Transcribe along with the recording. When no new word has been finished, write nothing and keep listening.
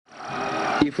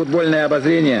и футбольное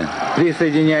обозрение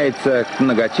присоединяется к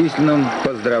многочисленным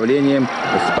поздравлениям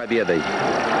с победой.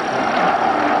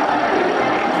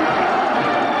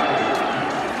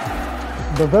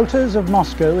 The voters of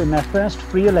Moscow in their first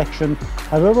free election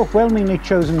have overwhelmingly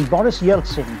chosen Boris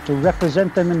Yeltsin to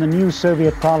represent them in the new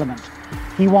Soviet parliament.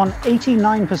 He won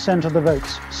 89% of the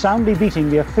votes, soundly beating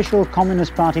the official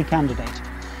Communist Party candidate.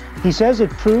 He says it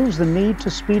proves the need to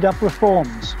speed up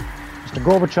reforms. Mr.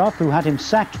 Gorbachev, who had him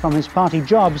sacked from his party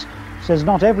jobs, says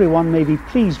not everyone may be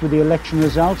pleased with the election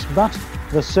results, but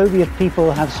the Soviet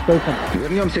people have spoken.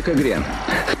 Вернемся к игре.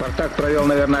 «Спартак» провел,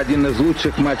 наверное, один из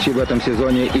лучших матчей в этом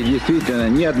сезоне, и действительно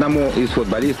ни одному из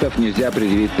футболистов нельзя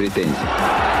предъявить претензий.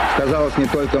 Сказалось не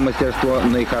только мастерство,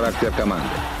 но и характер команды.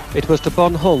 It was to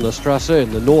Bornholmerstrasse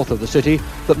in the north of the city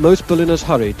that most Berliners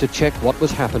hurried to check what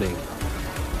was happening.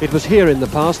 It was here in the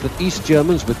past that East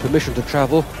Germans with permission to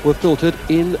travel were filtered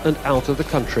in and out of the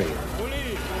country.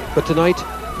 But tonight,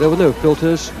 there were no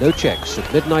filters, no checks.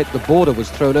 At midnight, the border was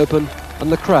thrown open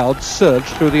and the crowd surged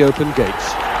through the open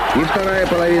gates. И вторая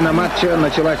половина матча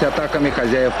началась атаками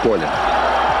хозяев поля.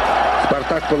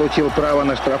 «Спартак» получил право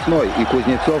на штрафной, и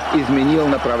Кузнецов изменил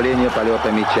направление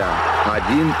полета мяча.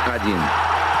 1-1.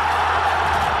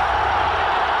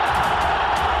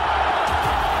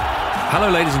 Hello,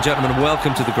 ladies and gentlemen, and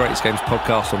welcome to the Greatest Games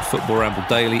podcast on Football Ramble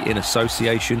Daily in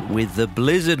association with The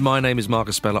Blizzard. My name is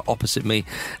Marcus Speller. Opposite me,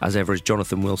 as ever, is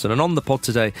Jonathan Wilson. And on the pod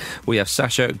today, we have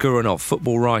Sasha Guranov,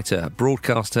 football writer,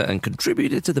 broadcaster and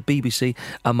contributor to the BBC,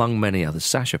 among many others.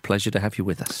 Sasha, pleasure to have you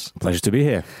with us. Pleasure to be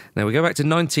here. Now, we go back to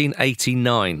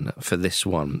 1989 for this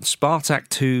one. Spartak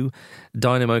 2,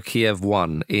 Dynamo Kiev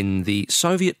 1 in the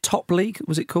Soviet Top League,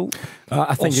 was it called?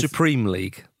 I think or Supreme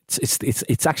League?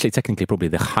 It's actually technically probably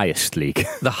the highest league.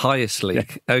 The highest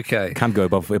league, yeah. Okay. Can't go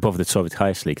above the Soviet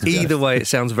highest league. Either way, it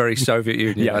sounds very Soviet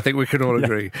Union. Yeah. I think we can all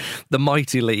agree. The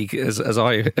Mighty League, as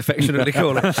I affectionately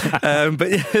call it. But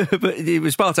it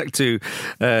was Spartak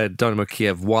 2, Dynamo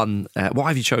Kiev 1. Why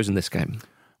have you chosen this game?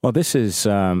 Well, this is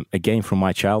a game from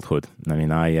my childhood. I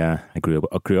mean, I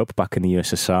grew up back in the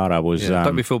USSR. I was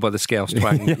don't be fooled by the Scouse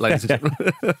twang, ladies and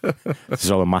gentlemen. This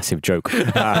is all a massive joke.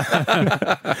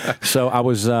 So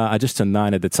I just turned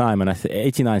 9 at the time, and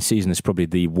 89 season is probably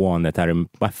the one that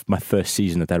my first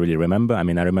season that I really remember. I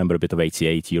mean, I remember a bit of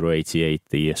 88, Euro 88,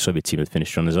 the Soviet team that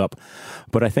finished runners-up.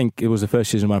 But I think it was the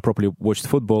first season when I properly watched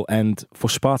football. And for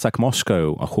Spartak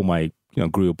Moscow, whom I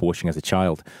grew up watching as a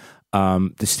child,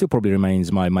 this still probably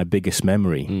remains my biggest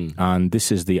memory. And this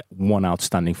is the one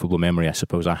outstanding football memory I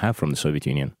suppose I have from the Soviet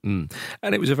Union.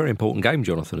 And it was a very important game,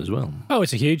 Jonathan, as well. Oh,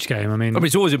 it's a huge game. I mean,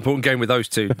 it's always an important game with those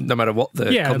two, no matter what the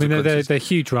consequences. I mean, they're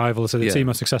huge rivals. They're the two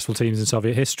most successful teams in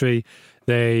Soviet history.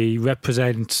 They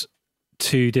represent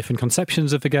two different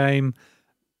conceptions of the game.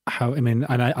 And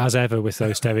as ever with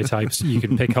those stereotypes, you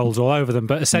can pick holes all over them,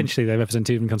 but essentially they represent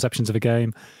two different conceptions of a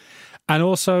game. And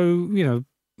also,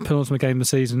 penultimate game of the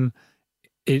season,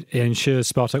 it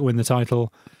ensures Spartak win the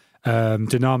title.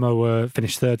 Dynamo were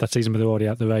finished third that season, but they were already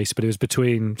out the race. But it was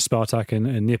between Spartak and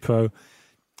Dnipro,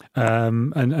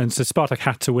 and so Spartak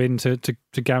had to win to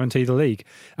guarantee the league.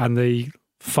 And the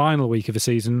final week of the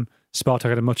season, Spartak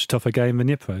had a much tougher game than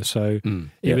Dnipro, so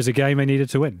it was a game they needed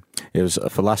to win. It was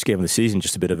for last game of the season.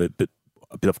 Just a bit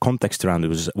of context around it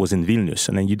was in Vilnius,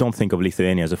 and then you don't think of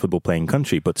Lithuania as a football playing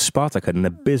country, but Spartak had an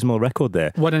abysmal record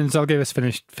there. When Žalgiris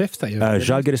finished fifth that year?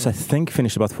 Žalgiris, I think,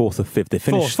 finished about fourth or fifth. They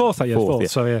finished fourth that year. Fourth.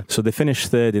 So they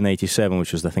finished third in 87,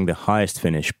 which was I think the highest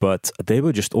finish, but they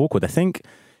were just awkward. I think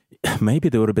maybe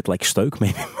they were a bit like Stoke.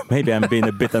 Maybe I'm being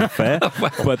a bit unfair.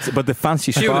 but the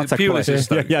fancy Spartak Pulis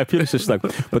is Stoke.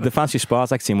 But the fancy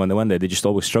Spartak team, when they went there, they just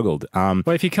always struggled. Well,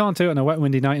 if you can't do it on a wet,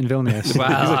 windy night in Vilnius,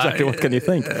 exactly what can you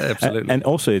think? Absolutely. And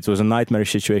also, it was a nightmarish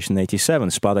situation in '87.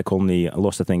 Spartak only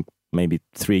lost, I think, maybe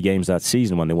 3 games that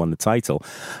season when they won the title.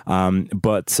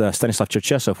 But Stanislav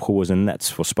Cherchesov, who was in nets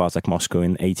for Spartak Moscow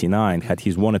in '89, had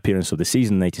his one appearance of the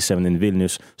season in '87 in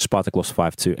Vilnius. Spartak lost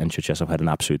 5-2, and Cherchesov had an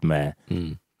absolute mare.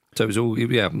 So it was all,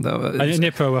 and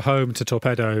Dnipro were home to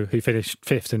Torpedo, who finished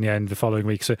fifth in the end the following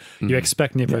week. So you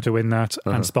expect Dnipro to win that,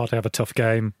 and Spartak have a tough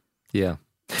game. Yeah.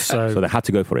 So they had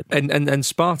to go for it. And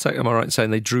Spartak, am I right in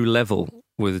saying they drew level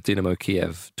with Dynamo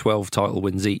Kiev, 12 title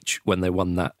wins each when they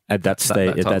won that? At that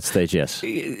stage, yes.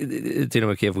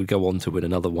 Dynamo Kiev would go on to win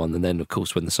another one, and then, of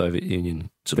course, when the Soviet Union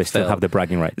they still have the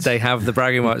bragging rights. They have the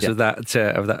bragging rights of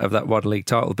that one league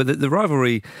title. But the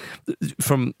rivalry,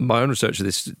 from my own research of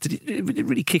this, did it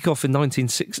really kick off in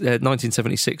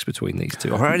 1976 between these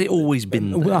two, or had it always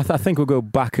been there? Well, I think we'll go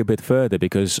back a bit further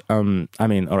because, all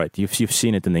right, you've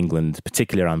seen it in England,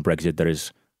 particularly around Brexit. There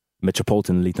is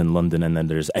metropolitan elite in London, and then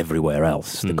there's everywhere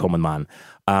else, the common man.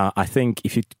 I think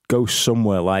if you go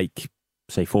somewhere like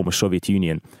say, former Soviet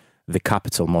Union, the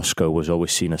capital, Moscow, was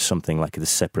always seen as something like a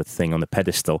separate thing on the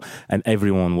pedestal, and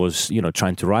everyone was,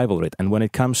 trying to rival it. And when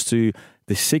it comes to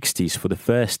the 60s, for the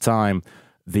first time,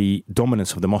 the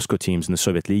dominance of the Moscow teams in the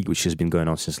Soviet League, which has been going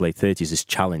on since the late 30s, is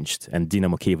challenged, and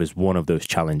Dynamo Kiev is one of those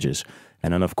challenges.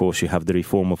 And then, of course, you have the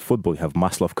reform of football. You have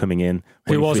Maslov coming in.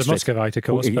 Who was a Muscovite, of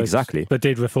course. Exactly. But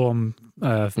did reform.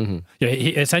 He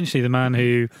essentially the man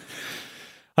who,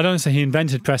 I don't want to say he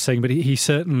invented pressing, but he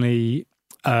certainly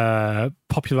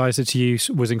popularised its use,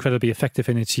 was incredibly effective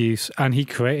in its use, and he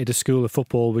created a school of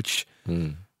football which,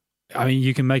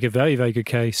 you can make a very, very good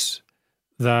case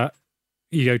that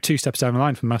you go 2 steps down the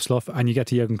line from Maslov and you get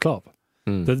to Jurgen Klopp.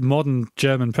 The modern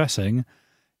German pressing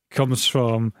comes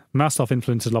from Maslov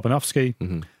influences Lobanovsky.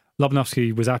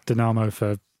 Lobanovsky was at Dynamo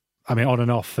for, on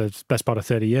and off for the best part of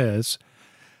 30 years.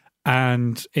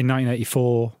 And in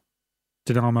 1984,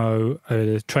 Dynamo,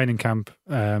 training camp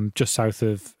just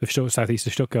southeast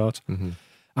of Stuttgart,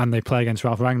 and they play against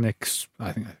Ralf Rangnick's,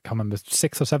 I can't remember,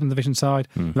 6th or 7th division side.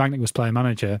 Rangnick was player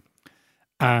manager,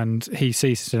 and he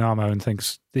sees Dynamo and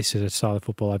thinks, this is a style of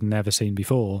football I've never seen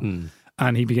before.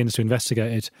 And he begins to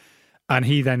investigate it. And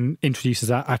he then introduces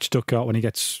that at Stuttgart when he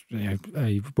gets,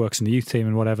 he works in the youth team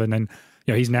and whatever. And then,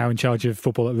 he's now in charge of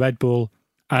football at Red Bull.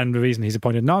 And the reason he's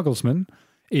appointed Nagelsmann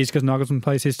is because Nagelsmann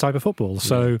plays his type of football.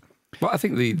 So, well, I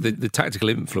think the tactical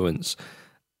influence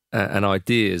and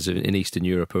ideas in Eastern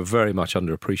Europe are very much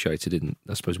underappreciated in,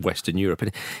 I suppose, Western Europe.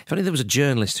 And if only there was a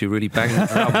journalist who really banged the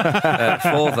drum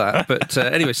for that. But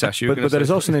anyway, Sash, but there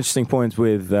is also an interesting point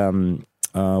with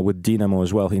Dynamo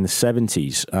as well in the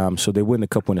 70s. So they win the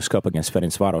Cup Winners' Cup against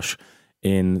Ferencváros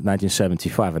in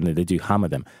 1975, and they do hammer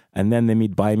them. And then they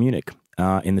meet Bayern Munich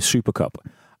in the Super Cup,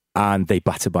 and they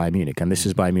batter Bayern Munich. And this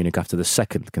is Bayern Munich after the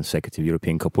 2nd consecutive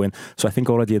European Cup win. So I think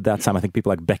already at that time, I think people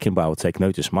like Beckenbauer will take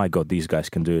notice. My God, these guys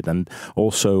can do it. And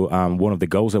also one of the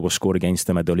goals that was scored against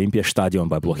them at the Olympiastadion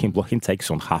by Blochin. Blochin takes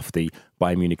on half the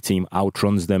Bayern Munich team,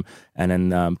 outruns them, and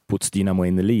then puts Dynamo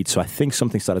in the lead. So I think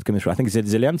something started coming through. I think it's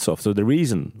Zeliantsov. So the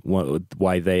reason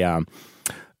why they are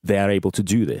able to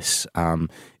do this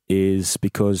is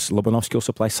because Lobanovsky also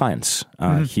applies science.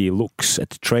 He looks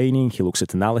at training, he looks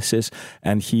at analysis,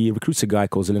 and he recruits a guy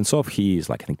called Zeliantsov. He's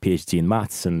like, I think, PhD in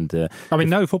maths and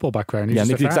no football background. He's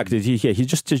just exactly. He's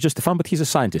just a fan, but he's a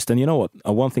scientist. And you know what?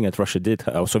 One thing that Russia did,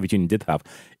 or Soviet Union did have,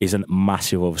 is a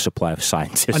massive oversupply of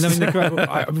scientists.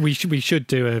 And we should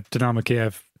do a Dynamo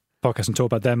Kiev podcast and talk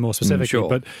about them more specifically. Sure.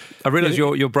 But I realise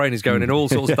your brain is going in all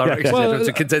sorts of directions.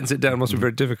 To condense it down must be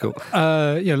very difficult.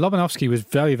 Lobanovsky was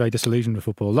very, very disillusioned with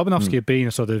football. Lobanovsky had been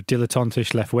a sort of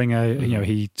dilettantish left winger.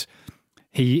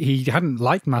 He hadn't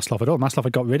liked Maslov at all. Maslov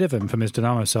had got rid of him from his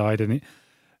Dynamo side, and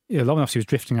Lobanovsky was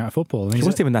drifting out of football. And he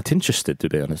wasn't even that interested, to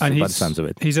be honest, by the sounds of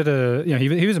it. He's at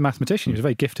he was a mathematician. He was a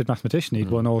very gifted mathematician.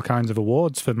 He'd won all kinds of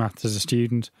awards for maths as a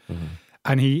student,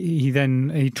 and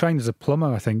he trained as a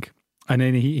plumber, I think. And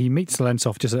then he meets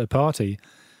Zeliantsov just at a party,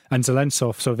 and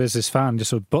Zeliantsov sort of is this fan,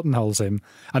 just sort of buttonholes him,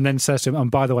 and then says to him, and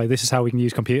by the way, this is how we can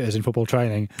use computers in football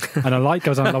training. And a light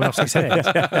goes on at Lobanovsky's head.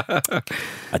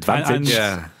 Advantage.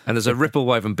 And there's a ripple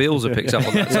wave, and Bielsa picks up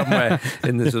on that somewhere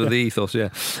in the sort of the ethos,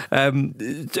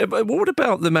 what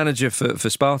about the manager for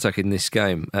Spartak in this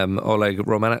game, Oleg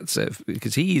Romanatsev?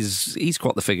 Because he's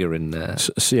quite the figure in...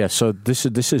 So this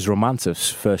is Romantsev's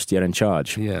first year in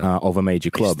charge of a major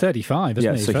club. He's 35,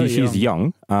 isn't he? So he's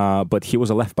young, but he was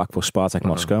a left-back for Spartak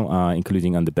Moscow,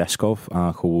 including under Beskov,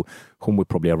 whom we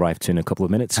probably arrive to in a couple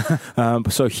of minutes.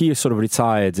 So he sort of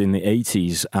retired in the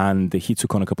 80s, and he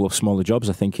took on a couple of smaller jobs.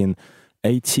 I think in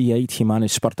 88 he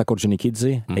managed Spartak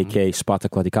Ordzhonikidze, aka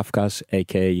Spartak Vladikavkaz,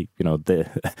 aka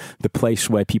the place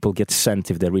where people get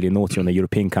sent if they're really naughty on the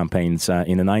European campaigns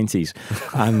in the 90s.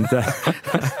 And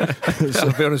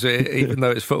I'll be honest with you, even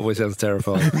though it's football, it sounds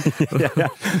terrifying.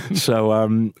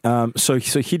 So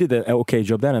he did an okay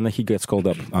job then, and then he gets called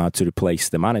up to replace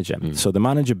the manager. So the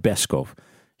manager Beskov,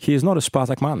 he is not a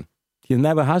Spartak man. He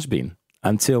never has been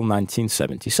until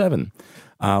 1977.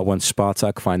 When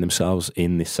Spartak find themselves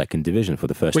in the 2nd division for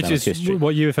the first time in history. Which is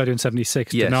what you referred to in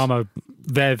 76. Yes. Dynamo,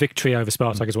 their victory over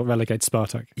Spartak is what relegates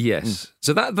Spartak. Yes.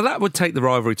 So that would take the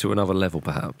rivalry to another level,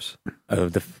 perhaps.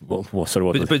 But the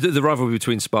rivalry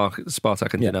between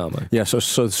Spartak and Dynamo. Yeah, so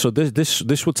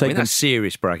this would take... that's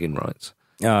serious bragging rights.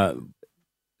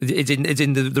 It's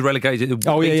in the relegated.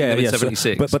 Oh in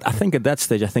 76. But I think at that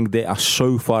stage, I think they are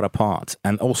so far apart,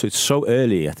 and also it's so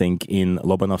early. I think in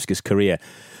Lobanovsky's career,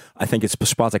 I think it's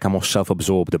Spartak are more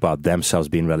self-absorbed about themselves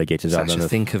being relegated.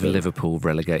 Think of Liverpool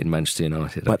relegating Manchester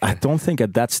United. But I don't think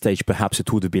at that stage, perhaps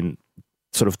it would have been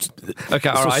sort of. Okay,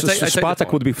 all right.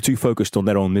 Spartak would be too focused on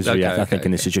their own misery, I think,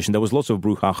 in this situation. There was lots of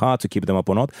brouhaha to keep them up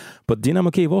or not. But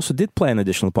Dynamo Kiev also did play an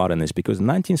additional part in this, because in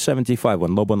 1975,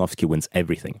 when Lobanovsky wins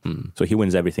everything, so he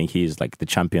wins everything, he's like the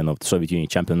champion of the Soviet Union,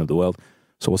 champion of the world.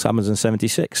 So what happens in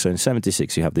 76? So in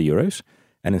 76, you have the Euros,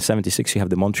 and in 76, you have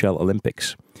the Montreal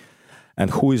Olympics. And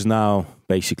who is now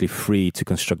basically free to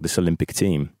construct this Olympic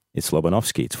team? It's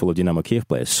Lobanovsky. It's full of Dynamo Kiev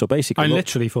players. So basically,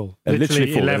 literally full.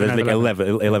 Literally full. 11, There's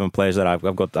like 11 players that I've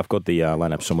got the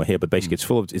lineup somewhere here. But basically, it's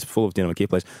full of Dynamo Kiev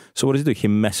players. So what does he do? He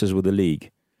messes with the league.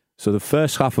 So the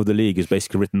first half of the league is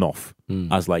basically written off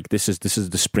as like this is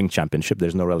the spring championship.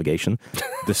 There's no relegation.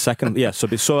 The second,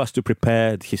 so as to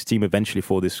prepare his team eventually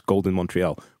for this Golden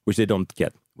Montreal, which they don't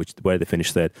get, where they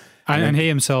finished third. And he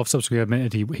himself subsequently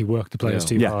admitted he worked the players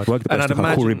too hard. Worked the players too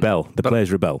hard. The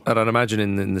players rebel. And I'd imagine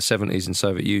in the 70s in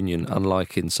Soviet Union,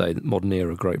 unlike in, say, modern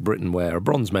era Great Britain, where a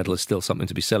bronze medal is still something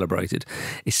to be celebrated,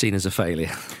 is seen as a failure.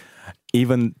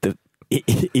 Even the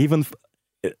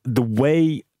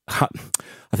way,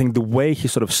 I think the way he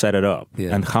sort of set it up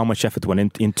and how much effort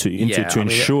went into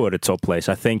ensure the top place,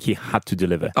 I think he had to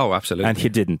deliver. Oh, absolutely. And he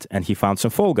didn't. And he found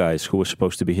some fall guys who were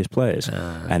supposed to be his players.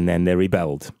 And then they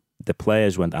rebelled. The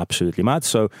players went absolutely mad.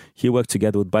 So he worked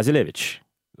together with Basilevich.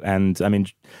 And I mean,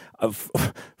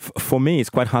 for me, it's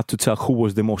quite hard to tell who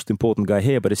was the most important guy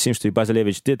here, but it seems to be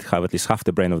Basilevich did have at least half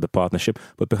the brain of the partnership,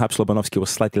 but perhaps Lobanovsky was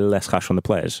slightly less harsh on the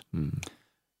players.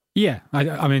 Yeah,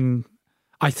 I mean,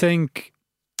 I think,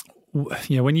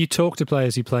 when you talk to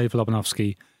players who played for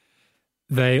Lobanovsky,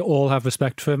 they all have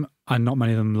respect for him, and not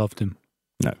many of them loved him.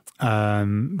 No,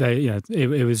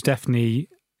 it was definitely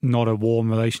not a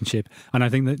warm relationship, and I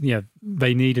think that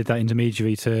they needed that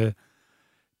intermediary to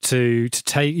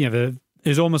take. It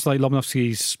was almost like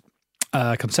Lobanovsky's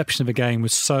conception of a game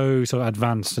was so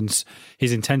advanced, and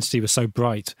his intensity was so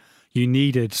bright. You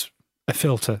needed a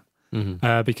filter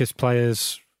because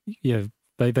players,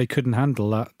 They couldn't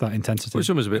handle that intensity. Well, it's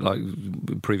almost a bit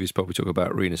like previous pod we talked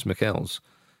about Rinus Michels.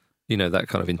 That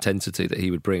kind of intensity that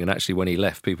he would bring, and actually when he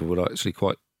left, people were actually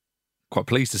quite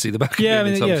pleased to see the back of him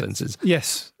in some senses.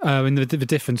 Yes, the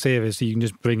difference here is you can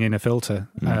just bring in a filter.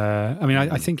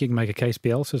 I think you can make a case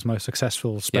Bielsa's most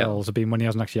successful spells have been when he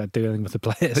hasn't actually had dealing with the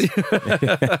players.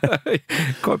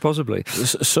 Quite possibly.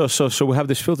 So we have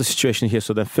this filter situation here.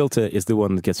 So the filter is the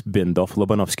one that gets binned off.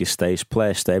 Lobanovsky stays,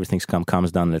 players stay, everything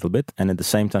calms down a little bit, and at the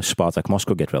same time, Spartak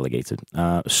Moscow get relegated.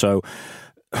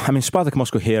 Spartak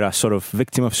Moscow here are sort of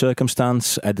victim of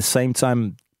circumstance. At the same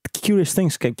time, curious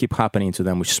things can keep happening to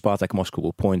them, which Spartak Moscow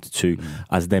will point to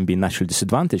as them being naturally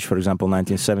disadvantaged. For example,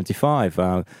 1975,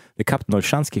 the captain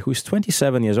Olshansky, who is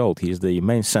 27 years old, he's the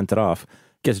main centre-half,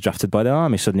 gets drafted by the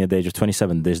army suddenly at the age of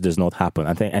 27. This does not happen.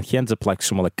 And he ends up like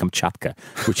somewhere like Kamchatka,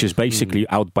 which is basically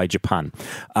out by Japan.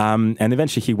 And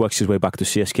eventually he works his way back to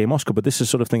CSKA Moscow. But this is the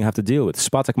sort of thing I have to deal with.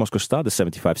 Spartak Moscow started the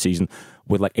 75 season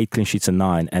with like 8 clean sheets and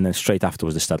 9. And then straight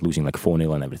afterwards they start losing like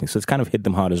 4-0 and everything. So it's kind of hit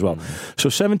them hard as well. So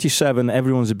 77,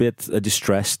 everyone's a bit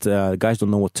distressed. Guys don't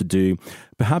know what to do.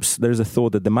 Perhaps there's a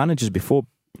thought that the managers before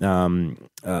were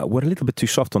a little bit too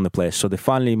soft on the players, so they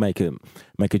finally make a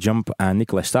jump, and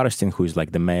Nikolai Starostin, who is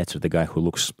like the mayor, the guy who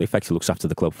looks after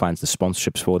the club, finds the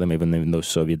sponsorships for them even in those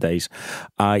Soviet days.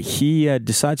 He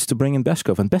decides to bring in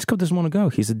Beskov, and Beskov doesn't want to go.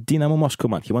 He's a Dynamo Moscow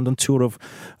man. He went on tour of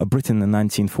Britain in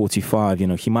 1945.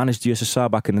 He managed the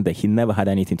USSR back in the day. He never had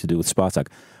anything to do with Spartak,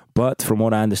 but from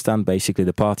what I understand, basically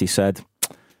the party said,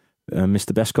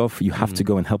 Mr. Beskov, you have to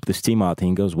go and help this team out. And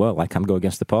he goes, well, I can't go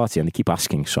against the party. And they keep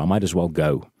asking, so I might as well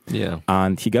go. Yeah.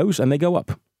 And he goes, and they go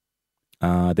up.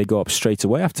 They go up straight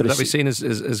away after. Would that be seen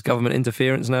as government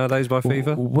interference nowadays by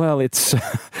FIFA? Well, it's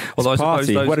although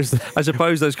party. I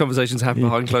suppose those conversations happen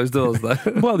behind closed doors, though.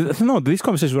 Well, no, these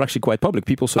conversations were actually quite public.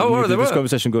 People saw this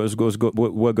conversation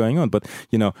were going on. But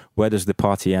where does the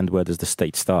party end? Where does the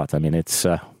state start? I mean, it's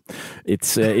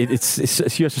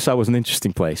USSR was an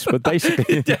interesting place, but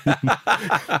basically, but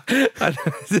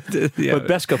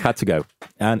Beskov had to go,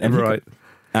 and right.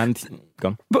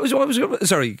 Gone. But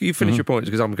sorry, you finish your point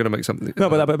because I'm going to make something. No,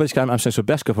 but basically, I'm saying so.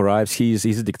 Beskov arrives. He's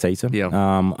a dictator.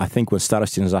 Yeah. I think when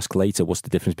Starostin is asked later what's the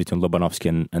difference between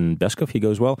Lobanovsky and Beskov, he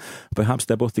goes, well, perhaps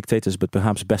they're both dictators, but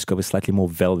perhaps Beskov is slightly more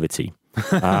velvety.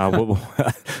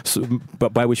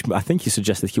 But by which I think he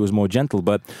suggested he was more gentle.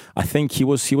 But I think he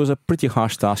was a pretty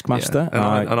harsh taskmaster.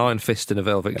 Yeah. An iron fist in a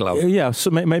velvet glove. Yeah,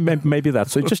 so maybe that.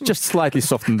 So just slightly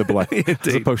soften the blow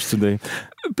as opposed to the.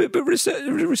 But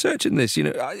researching this,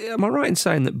 am I right in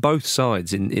saying that both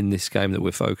sides in this game that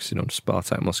we're focusing on,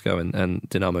 Spartak Moscow and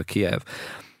Dynamo Kiev,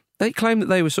 They claim that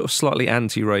they were sort of slightly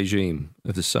anti-regime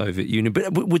of the Soviet Union,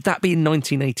 but would that be in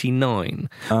 1989?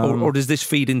 Or does this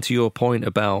feed into your point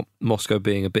about Moscow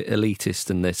being a bit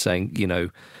elitist and they're saying,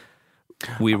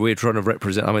 we're trying to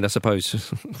represent... I mean, I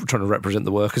suppose trying to represent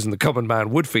the workers and the common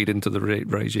man would feed into the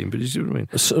regime, but you see what I mean?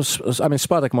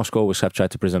 Spartak Moscow always have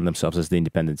tried to present themselves as the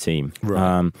independent team.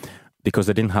 Right. Because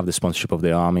they didn't have the sponsorship of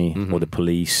the army or the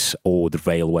police or the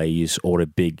railways or a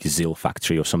big ZIL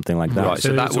factory or something like that. Right,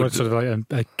 so that was sort of like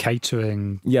a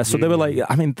catering. Yeah, so they were like,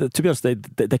 I mean, to be honest, they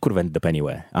could have ended up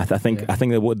anywhere. I think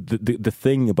the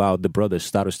thing about the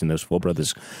brothers, Starostin, those four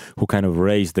brothers who kind of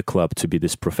raised the club to be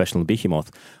this professional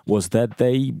behemoth, was that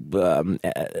they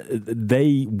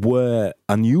were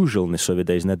unusual in the Soviet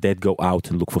days in that they'd go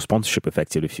out and look for sponsorship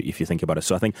effectively, if you think about it.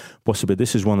 So I think possibly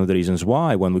this is one of the reasons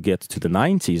why when we get to the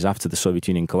 90s, after the Soviet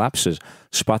Union collapses,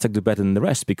 Spartak do better than the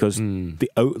rest because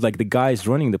the guys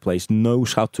running the place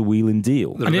knows how to wheel and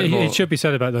deal. And it should be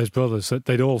said about those brothers that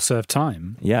they'd all served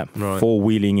time. Yeah, for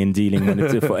wheeling and dealing when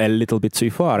it's a little bit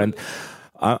too far. And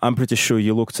I'm pretty sure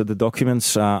you looked at the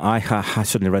documents. I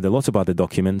certainly read a lot about the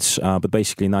documents, but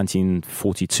basically in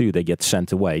 1942 they get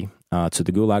sent away to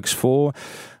the gulags for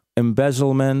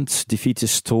embezzlement,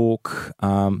 defeatist talk,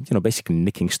 basically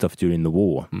nicking stuff during the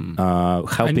war,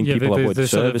 helping people avoid the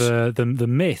service. Sort of, the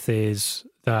myth is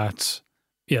that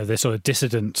they're sort of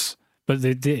dissidents, but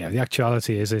the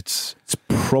actuality is it's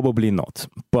probably not.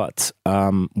 But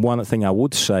one thing I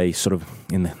would say, sort of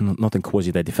not in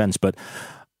quasi their defense, but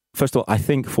first of all, I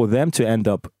think for them to end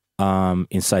up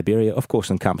in Siberia, of course,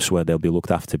 in camps where they'll be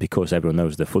looked after because everyone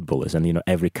knows they're footballers, and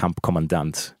every camp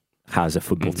commandant has a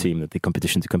football team that the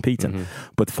competition to compete in.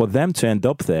 But for them to end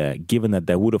up there, given that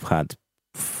they would have had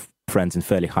friends in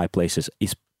fairly high places,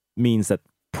 means that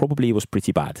probably it was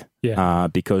pretty bad. Yeah.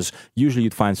 Because usually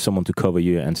you'd find someone to cover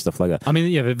you and stuff like that. I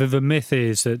mean, the myth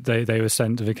is that they were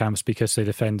sent to the camps because they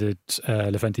defended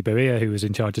Lavrenti Beria, who was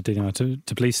in charge of Dynamo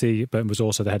Tbilisi, but was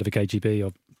also the head of the KGB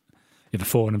or the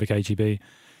foreign of the KGB.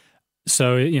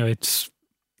 So,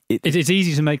 it's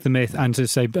easy to make the myth and to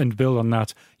say and build on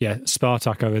that. Yeah,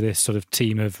 Spartak are this sort of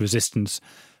team of resistance,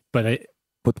 but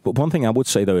one thing I would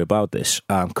say though about this,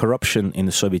 corruption in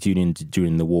the Soviet Union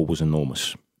during the war was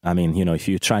enormous. I mean, if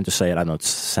you're trying to say, I don't know,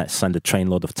 send a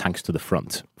trainload of tanks to the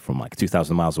front from like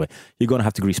 2,000 miles away, you're going to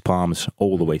have to grease palms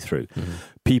all the way through.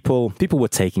 People were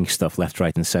taking stuff left,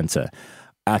 right, and centre.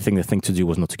 I think the thing to do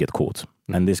was not to get caught,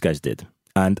 and these guys did.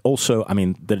 And also, I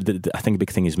mean, I think the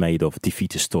big thing is made of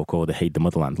defeatist talk or they hate the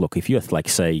motherland. Look, if you're like,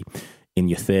 say, in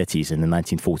your 30s in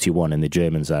 1941 and the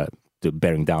Germans are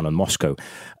bearing down on Moscow,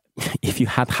 if you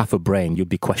had half a brain, you'd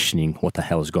be questioning what the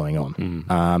hell is going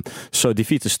on. So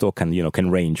defeatist talk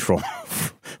can range from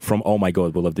oh my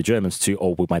God, we'll have the Germans to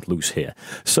we might lose here.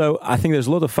 So I think there's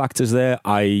a lot of factors there.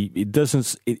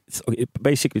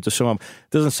 Basically to sum up,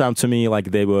 it doesn't sound to me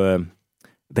like the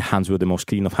hands were the most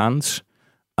clean of hands.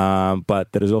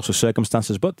 But there is also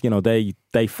circumstances. But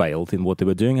they failed in what they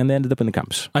were doing, and they ended up in the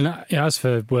camps. And as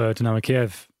for Dynamo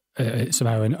Kiev,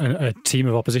 somehow a team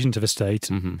of opposition to the state,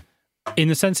 in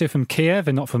the sense they're from Kiev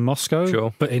and not from Moscow,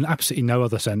 sure, but in absolutely no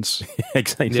other sense.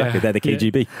 Exactly, they're the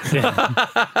KGB. Yeah.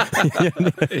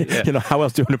 How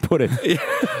else do you want to put it?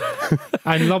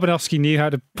 And Lobanovsky knew how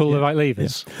to pull the right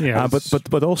levers. Yeah.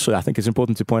 But also, I think it's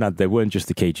important to point out they weren't just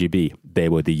the KGB; they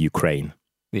were the Ukraine.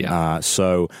 Yeah.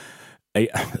 So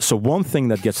one thing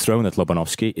that gets thrown at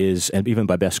Lobanovsky is, and even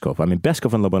by Beskov, I mean,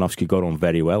 Beskov and Lobanovsky got on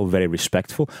very well, very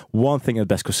respectful. One thing that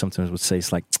Beskov sometimes would say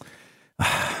is like,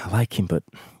 I like him, but,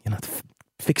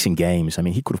 fixing games, I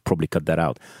mean, he could have probably cut that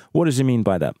out. What does he mean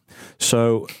by that?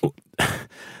 So,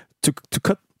 to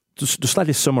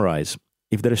slightly summarize,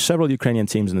 if there are several Ukrainian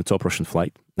teams in the top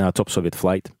top Soviet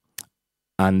flight,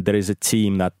 and there is a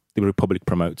team that the Republic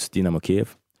promotes, Dynamo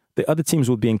Kiev, the other teams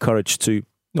would be encouraged to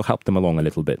help them along a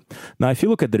little bit. Now, if you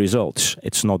look at the results,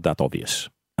 it's not that obvious.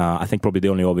 I think probably the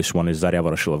only obvious one is Zarya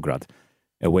Voroshilovgrad.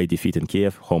 Away defeat in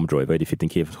Kiev, home draw. Away defeat in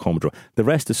Kiev, home draw. The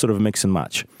rest is sort of mix and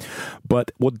match. But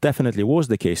what definitely was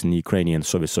the case in the Ukrainian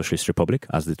Soviet Socialist Republic,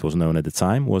 as it was known at the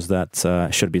time, was that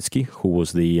Sherbitsky, who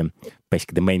was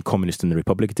basically the main communist in the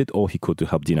Republic, did all he could to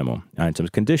help Dynamo. And in terms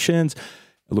of conditions,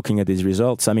 looking at these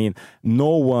results, I mean,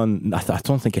 no one, I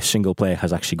don't think a single player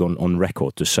has actually gone on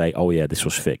record to say, oh yeah, this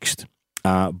was fixed.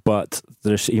 But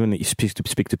there's even, you speak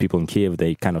to people in Kiev,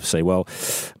 they kind of say, well,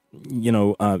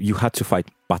 you had to fight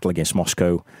battle against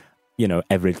Moscow.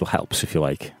 Every little helps, if you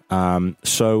like.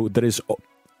 So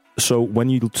when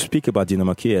you speak about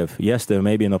Dynamo Kiev, yes, there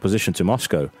may be an opposition to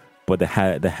Moscow, but they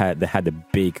had a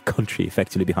big country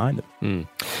effectively behind them.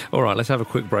 All right, let's have a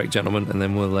quick break, gentlemen, and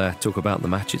then we'll talk about the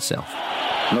match itself.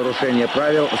 Нарушение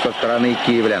правил со стороны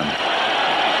киевлян.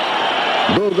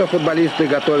 Долго футболисты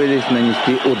готовились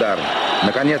нанести удар.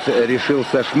 Наконец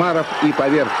решился Шмаров и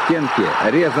поверх стенки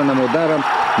резаным ударом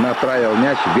направил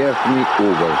мяч в верхний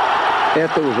угол.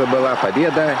 Это уже была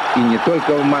победа и не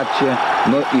только в матче,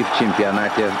 но и в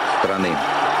чемпионате страны.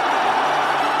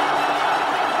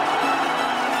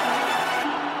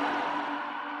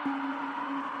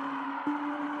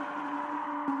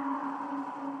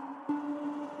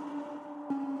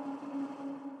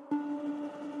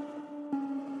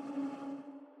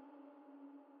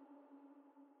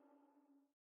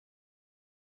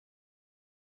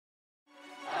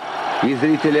 И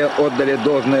зрители отдали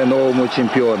должное новому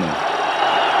чемпиону.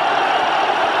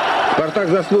 «Спартак»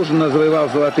 заслуженно завоевал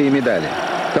золотые медали.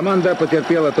 Команда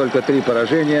потерпела только 3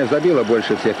 поражения, забила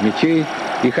больше всех мячей.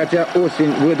 И хотя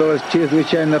осень выдалась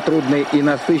чрезвычайно трудной и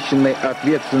насыщенной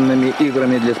ответственными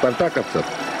играми для спартаковцев,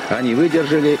 они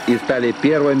выдержали и стали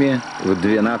первыми в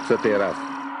 12-й раз.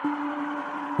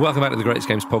 Welcome back to the Greatest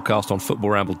Games podcast on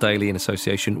Football Ramble Daily in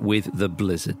association with the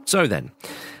Blizzard. So then,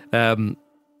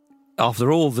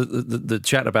 after all the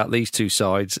chat about these two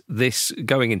sides,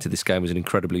 going into this game was an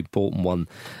incredibly important one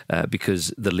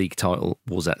because the league title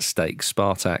was at stake.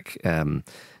 Spartak,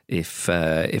 if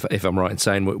I'm right in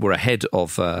saying, we're ahead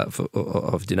of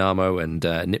Dynamo and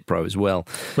Dnipro as well.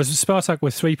 Was Spartak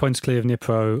were 3 points clear of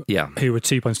Dnipro, who were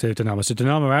 2 points clear of Dynamo. So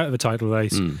Dynamo are out of the title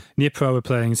race. Dnipro were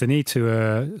playing Zenit,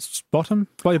 bottom?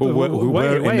 Who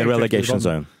were in the relegation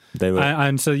zone. They were.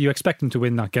 And so you expect them to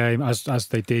win that game, as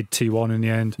they did 2-1 in the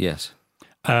end. Yes.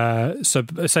 So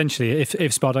essentially, if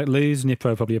Spartak lose,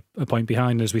 Dnipro probably a point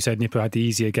behind. As we said, Dnipro had the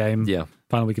easier game,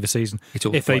 final week of the season.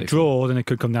 If they draw, then it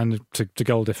could come down to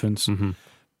goal difference. Mm-hmm.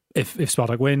 If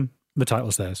Spartak win, the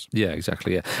title's theirs. Yeah,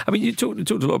 exactly. Yeah, I mean, you talked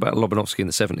a lot about Lobanovsky in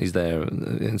the 70s there,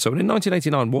 and so in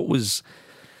 1989,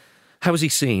 how was he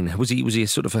seen? Was he a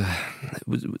sort of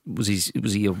was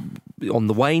he on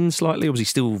the wane slightly, or was he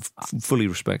still fully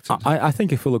respected? I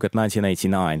think if we look at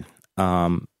 1989,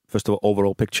 first of all,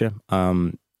 overall picture,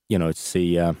 it's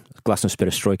the glasnost,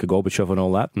 perestroika, Gorbachev and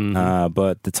all that. Mm-hmm.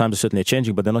 But the times are certainly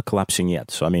changing, but they're not collapsing yet.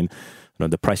 So I mean,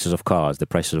 the prices of cars, the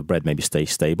prices of bread maybe stay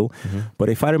stable. Mm-hmm. But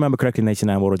if I remember correctly, in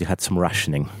 1989 we already had some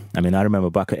rationing. I mean, I remember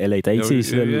back in the late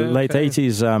 80s. Late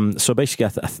 80s. So basically,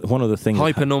 one of the things...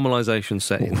 Hyper-normalisation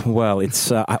setting. Well,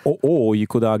 it's... or you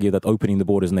could argue that opening the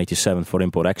borders in 87 for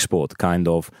import-export kind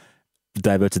of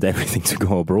diverted everything to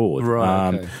go abroad.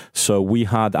 Right, okay. So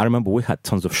I remember we had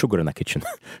tons of sugar in the kitchen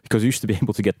because we used to be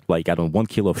able to get 1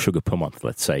 kilo of sugar per month,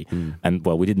 let's say. And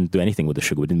we didn't do anything with the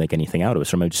sugar. We didn't make anything out of it.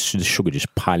 So I remember the sugar just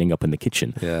piling up in the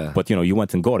kitchen. Yeah. But, you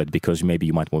went and got it because maybe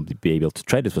you might want to be able to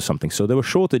trade it for something. So there were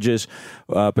shortages,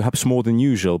 perhaps more than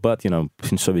usual, but, in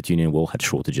Soviet Union we all had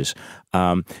shortages.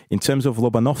 In terms of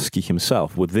Lobanovsky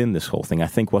himself within this whole thing, I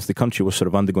think whilst the country was sort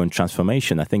of undergoing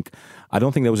transformation, I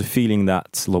don't think there was a feeling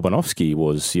that Lobanovsky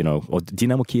was, or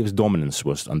Dynamo Kiev's dominance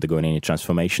was undergoing any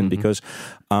transformation, because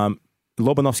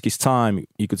Lobanovsky's time,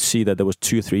 you could see that there was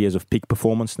 2 or 3 years of peak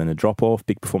performance, then a drop-off,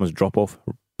 peak performance, drop-off,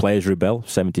 players rebel,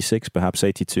 76, perhaps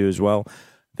 82 as well.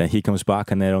 Then he comes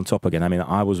back and they're on top again. I mean,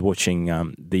 I was watching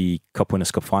the Cup Winners'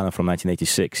 Cup final from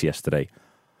 1986 yesterday.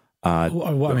 It's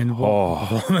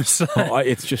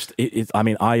just.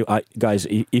 I guys,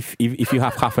 if you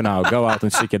have half an hour, go out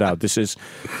and seek it out. This is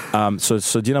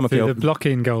so Dynamo Kiev. The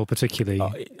block-in goal, particularly,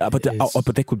 but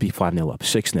they could be 5-0 up,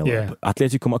 6-0 up.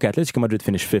 Atletico Madrid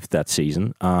finished 5th that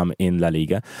season in La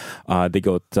Liga. They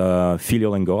got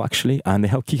Filial in goal actually, and they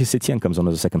helped Kike Setien comes on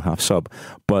as a second half sub.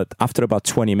 But after about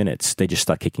 20 minutes, they just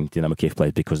start kicking Dynamo Kiev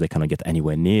players because they cannot get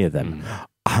anywhere near them.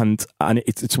 And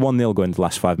it's 1-0 going to the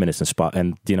last 5 minutes,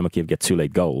 and Dynamo Kiev get 2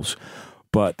 late goals.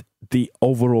 But the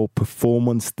overall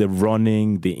performance, the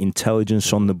running, the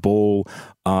intelligence on the ball,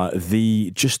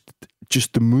 just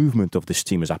the movement of this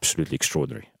team is absolutely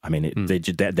extraordinary. I mean,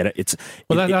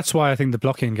 that's why I think the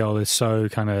blocking goal is so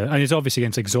kind of, and it's obviously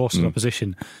against exhausted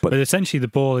opposition. But essentially, the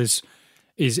ball is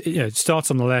it starts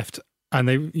on the left. And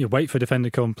they wait for a defender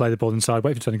to come play the ball inside,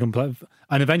 wait for a defender to come play,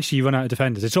 and eventually you run out of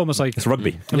defenders. It's almost like it's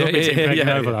rugby.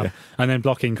 Overlap. And then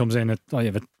blocking comes in at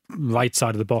the right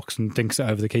side of the box and dinks it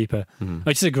over the keeper.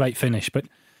 Which is a great finish, but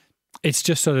it's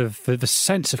just sort of the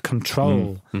sense of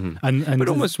control, and but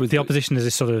almost with the opposition is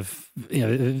this sort of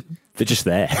they're just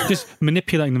there, just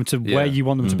manipulating them to where you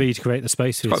want them to be to create the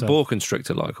space. It's quite ball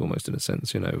constrictor like almost in a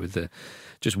sense, with the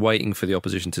just waiting for the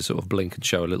opposition to sort of blink and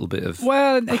show a little bit of...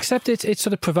 Well, except it's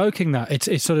sort of provoking that.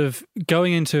 It's sort of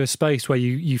going into a space where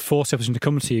you force the opposition to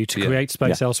come to you to create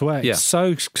space elsewhere. It's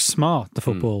so smart, the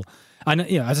football. And,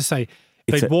 as I say,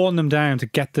 they worn them down to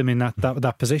get them in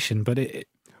that position, but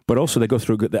But also they go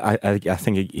through. I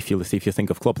think if you think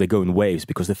of Klopp, they go in waves,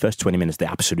 because the first 20 minutes they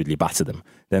absolutely batter them.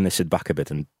 Then they sit back a bit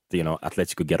and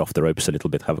Atletico get off the ropes a little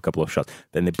bit, have a couple of shots.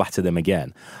 Then they batter them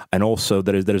again. And also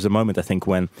there is a moment, I think,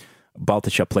 when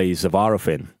Baltacha plays Zavarov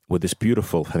in with this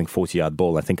beautiful, I think, 40-yard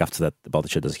ball. I think after that,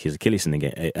 Baltacha does his Achilles in the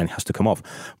game and has to come off.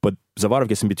 But Zavarov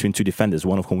gets in between two defenders,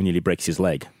 one of whom nearly breaks his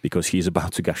leg because he's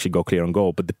about to actually go clear on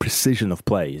goal. But the precision of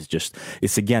play is just,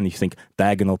 it's again, you think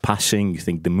diagonal passing, you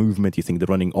think the movement, you think the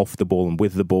running off the ball and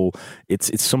with the ball.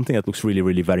 It's something that looks really,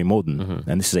 really very modern. Mm-hmm.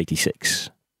 And this is 86.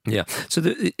 Yeah.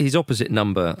 So his opposite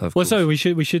number of. Well, so we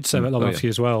should say about Lewandowski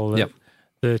as well.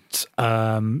 That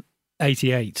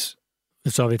 88. The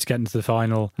Soviets getting to the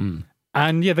final.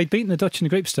 And they'd beaten the Dutch in the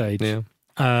group stage. Yeah.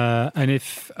 And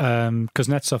if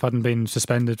Kuznetsov hadn't been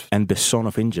suspended. And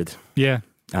Bessonov injured. Yeah.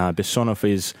 Bessonov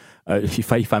is,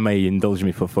 if I may indulge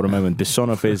me for a moment,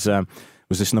 Bessonov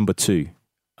was this number 2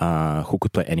 who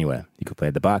could play anywhere. He could play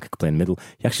at the back, he could play in the middle.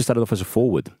 He actually started off as a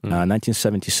forward.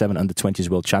 1977 Under-20s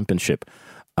World Championship.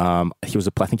 I think he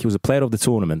was a player of the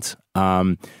tournament.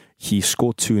 He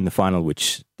scored 2 in the final,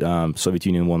 which Soviet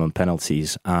Union won on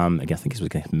penalties. Again, I think it was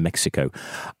against Mexico.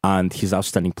 And he's an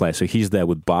outstanding player. So he's there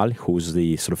with Bal, who's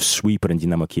the sort of sweeper in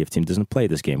Dynamo Kiev team. Doesn't play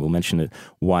this game. We'll mention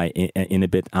why in a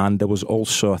bit. And there was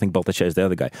also, I think, Baltacha is the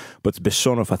other guy. But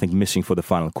Bessonov, I think, missing for the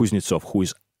final. Kuznetsov, who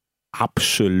is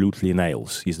absolutely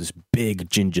nails. He's this big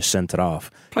ginger centre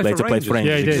half. Later played for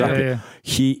Rangers. Yeah, exactly. Yeah.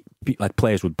 He, like,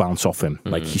 players would bounce off him.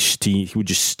 Like he would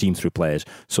just steam through players.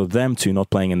 So them two not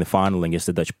playing in the final against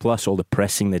the Dutch, plus all the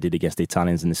pressing they did against the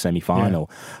Italians in the semi-final,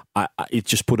 it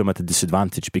just put them at a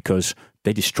disadvantage because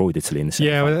they destroyed Italy in the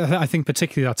semi-final. Yeah, well, I think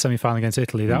particularly that semi-final against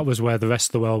Italy, that was where the rest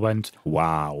of the world went,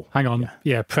 wow, hang on,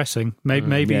 pressing. Maybe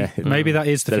that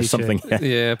is the There's future. something.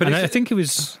 But I think it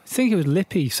was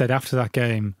Lippi said after that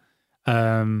game,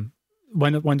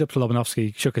 went up to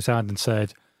Lobanovsky, shook his hand and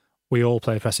said, "We all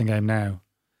play a pressing game now."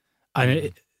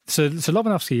 And so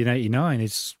Lobanovsky in '89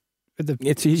 is. He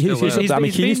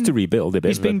needs to rebuild a bit.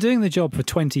 He's been doing the job for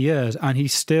 20 years, and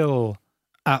he's still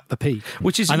at the peak,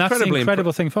 which is that's an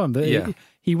incredible thing for him. But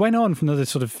he went on for another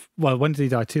sort of. Well, when did he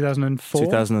die? 2004,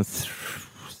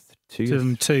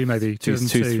 2002, maybe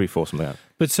 2002, 3, 4, something like that.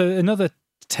 But so another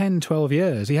 10, 12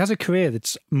 years. He has a career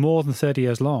that's more than 30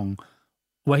 years long,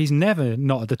 where he's never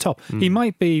not at the top. He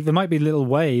might be. There might be little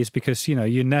ways because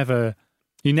you never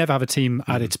have a team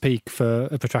at its peak for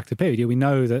a protracted period. We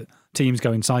know that teams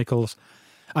go in cycles.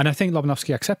 And I think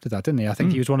Lobanovsky accepted that, didn't he? I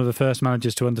think he was one of the first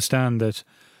managers to understand that,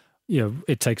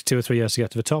 it takes 2 or 3 years to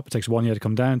get to the top. It takes 1 year to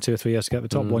come down, 2 or 3 years to get to the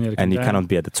top, 1 year to come down. And you cannot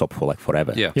be at the top for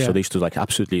forever. Yeah. So they used to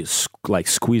absolutely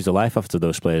squeeze the life out of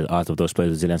those players.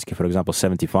 Zelensky, for example,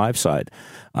 75 side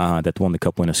that won the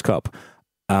Cup Winners' Cup.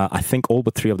 I think all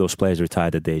but 3 of those players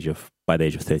retired by the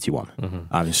age of 31.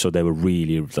 So they were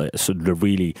really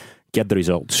get the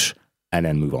results and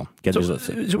then move on. So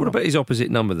what about his opposite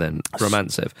number then,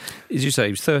 Romantsev? As you say,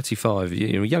 he was 35,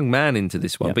 a young man into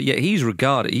this one, but yet he's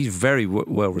very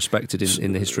well respected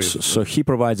in the history of the So he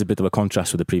provides a bit of a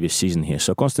contrast with the previous season here.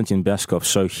 So Konstantin Beskov,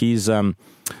 so he's a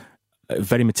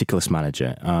very meticulous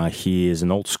manager. He is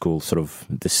an old school sort of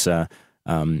this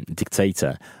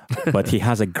dictator, but he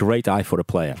has a great eye for a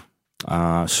player.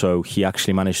 So he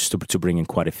actually managed to bring in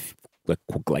quite a few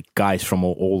guys from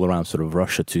all around sort of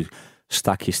Russia to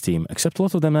stack his team, except a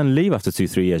lot of them then leave after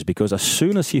 2-3 years because as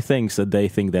soon as he thinks that they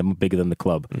think they're bigger than the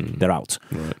club, they're out.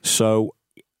 Right. So,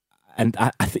 and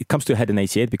I think it comes to a head in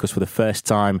 88 because for the first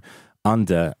time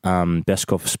under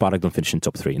Beskov, Spartak don't finish in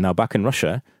top 3. Now back in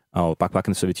Russia, or back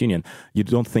in the Soviet Union, you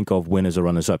don't think of winners or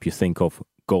runners up, you think of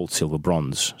gold, silver,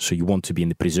 bronze. So you want to be in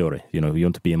the prizory, you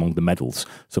want to be among the medals.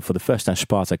 So for the first time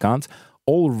Spartak can't.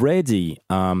 Already,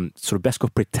 sort of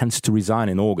Beskov pretends to resign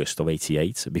in August of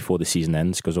 88 before the season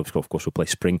ends because of course we'll play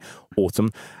spring,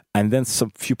 autumn, and then most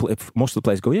of the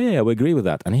players go, yeah, we agree with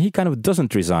that, and he kind of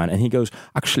doesn't resign, and he goes,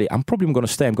 actually, I'm probably going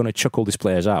to stay. I'm going to chuck all these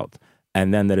players out,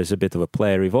 and then there is a bit of a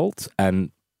player revolt,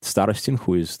 and Starostin,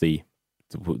 who is the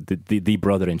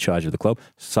brother in charge of the club,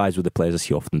 sides with the players as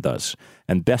he often does,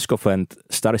 and Beskov and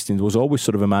Starostin was always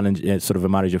sort of a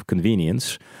marriage of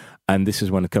convenience. And this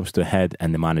is when it comes to a head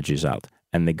and the manager is out.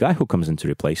 And the guy who comes in to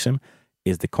replace him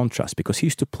is the contrast because he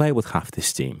used to play with half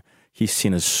this team. He's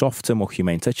seen as softer, more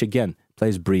humane touch. Again,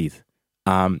 players breathe.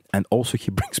 And also he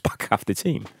brings back half the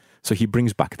team. So he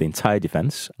brings back the entire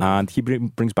defense and he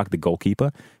brings back the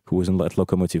goalkeeper who was in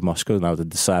Lokomotiv Moscow. Now that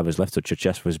Desaev has left, so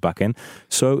Cherchesov is back in.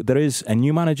 So there is a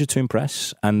new manager to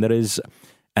impress and there is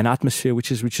an atmosphere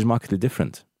which is markedly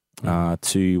different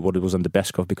to what it was under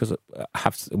Beskov because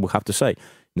we'll have to say,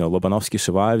 Lobanovsky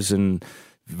survives in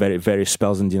various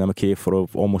spells in Dynamo Kiev for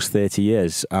almost 30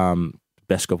 years.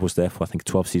 Beskov was there for, I think,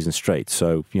 12 seasons straight.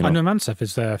 So, I know Romantsev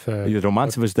is there for...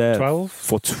 Romantsev was there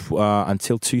 12?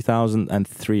 Until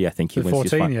 2003, I think. He for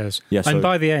 14 years. Yeah, and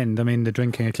by the end, I mean, the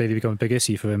drinking had clearly become a big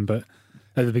issue for him, but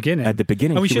at the beginning...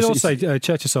 And we should also say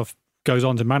Cherchesov goes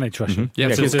on to manage Russia. Mm-hmm.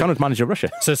 Yeah, so he's current manager of Russia.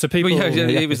 So people...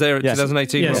 he was there in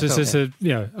 2018.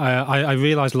 Yeah, I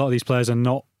realise a lot of these players are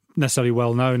not necessarily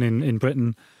well known in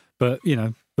Britain, but,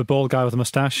 the bald guy with a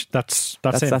moustache, that's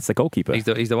him. That's the goalkeeper. He's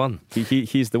the one.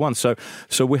 He's the one. So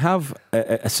we have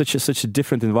such a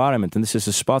different environment, and this is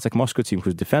a Spartak Moscow team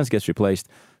whose defense gets replaced.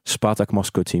 Spartak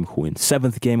Moscow team who in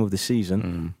 7th game of the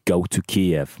season go to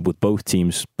Kiev with both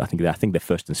teams. I think they're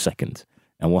first and second.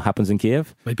 And what happens in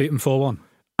Kiev? They beat them 4-1.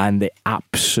 And they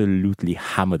absolutely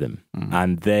hammer them.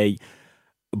 And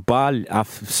Bal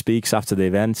speaks after the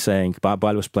event saying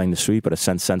Bal was playing the sweeper, a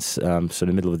sense in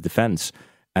the middle of the defense,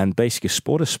 and basically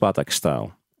sport is Spartak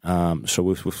style. So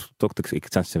we've talked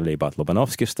extensively about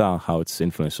Lobanovsky's style, how it's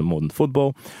influenced on modern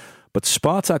football. But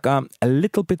Spartak are a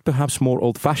little bit perhaps more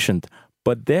old-fashioned,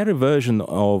 but they're a version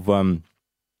of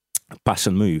pass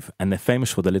and move, and they're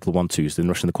famous for the little 1-2s. In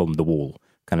Russian they call them the wall.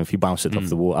 Kind of, if you bounce it off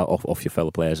the wall, off your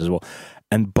fellow players as well.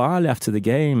 And Bal after the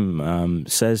game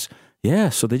says, yeah,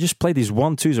 so they just play these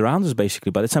 1-2s around us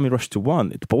basically. By the time we rush to one,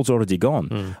 the ball's already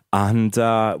gone. And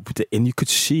you could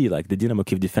see like the Dynamo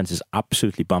Kiev defense is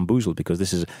absolutely bamboozled because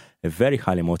this is a very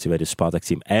highly motivated Spartak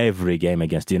team. Every game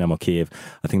against Dynamo Kiev,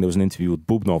 I think there was an interview with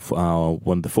Bubnov,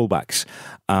 one of the fullbacks,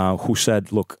 who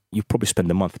said, look, you probably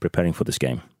spend a month preparing for this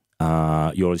game.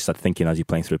 You already start thinking as you're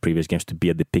playing through the previous games to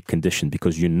be at the peak condition,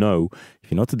 because if you're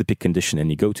not at the peak condition and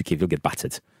you go to Kiev, you'll get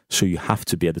battered. So you have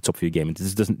to be at the top of your game. And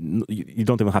you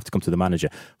don't even have to come to the manager.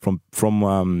 From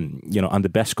under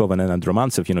Beskov and then under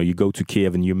Romantsev, you go to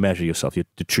Kiev and you measure yourself,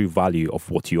 the true value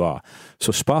of what you are.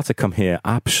 So Spartak come here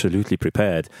absolutely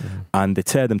prepared, and they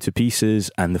tear them to pieces.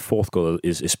 And the fourth goal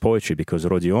is poetry, because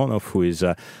Rodionov, who is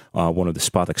one of the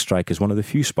Spartak strikers, one of the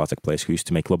few Spartak players who used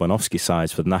to make Lobanovsky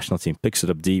sides for the national team, picks it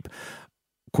up deep.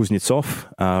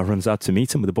 Kuznetsov runs out to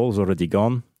meet him, but the ball's already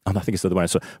gone. And I think it's the other way.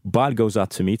 So Bal goes out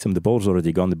to meet him, the ball's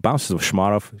already gone. The bounces of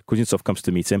Shmarov, Kuznetsov comes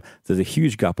to meet him. There's a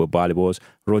huge gap where Bal was.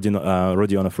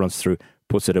 Rodionov runs through,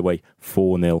 puts it away,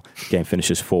 4-0. Game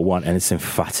finishes 4-1, and it's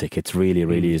emphatic. It really,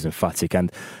 really is emphatic.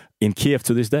 And in Kiev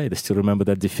to this day, they still remember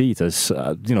that defeat as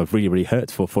really, really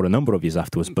hurt for a number of years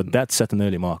afterwards. But that set an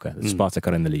early marker. Spartak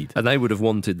are in the lead, and they would have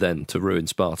wanted then to ruin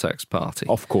Spartak's party,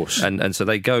 of course. And so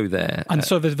they go there, and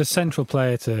so the central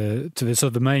player to the sort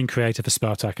of the main creator for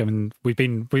Spartak. I mean,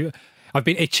 I've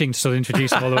been itching to sort of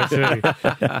introduce him all the way through.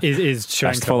 is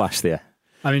Cherenkov.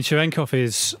 I mean, Cherenkov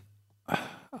is,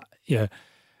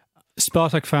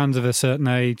 Spartak fans of a certain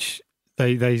age.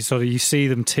 They sort of, you see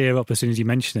them tear up as soon as you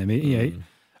mention him.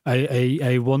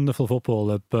 A wonderful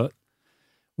footballer, but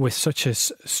with such a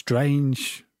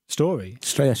strange story.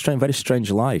 Very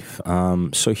strange life.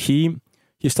 So he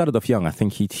started off young. I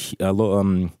think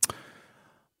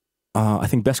I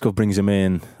think Beskov brings him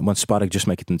in when Spartak just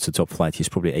make it into top flight. He's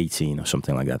probably 18 or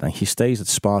something like that, and he stays at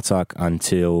Spartak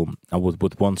until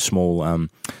with one small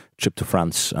trip to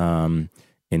France in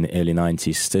the early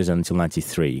 90s. Stays until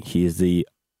 93. He is the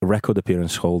record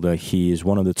appearance holder. He is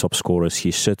one of the top scorers.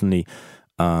 He's certainly.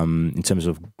 In terms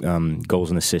of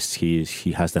goals and assists,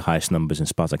 he has the highest numbers in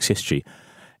Spartak's history.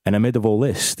 And amid of all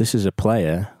this is a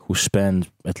player who spent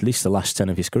at least the last 10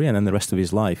 of his career and then the rest of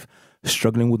his life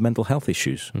struggling with mental health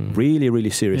issues. Really, really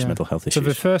serious mental health issues. So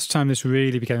the first time this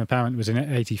really became apparent was in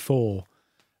 '84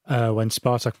 when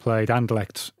Spartak played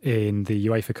Anderlecht in the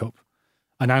UEFA Cup.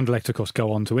 And Anderlecht, of course,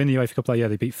 go on to win the UEFA Cup that year.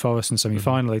 They beat Forest in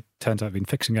semi-final. It turns out they've been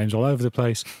fixing games all over the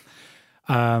place.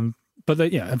 But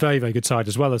a very, very good side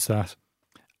as well as that.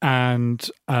 And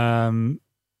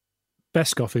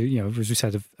Beskov, as we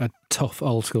said, a tough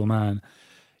old school man.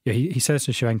 He says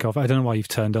to Cherenkov, I don't know why you've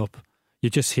turned up.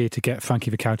 You're just here to get Frankie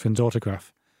Verkouten's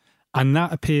autograph. And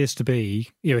that appears to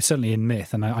be, it's certainly in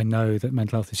myth, and I know that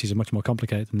mental health issues are much more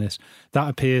complicated than this. That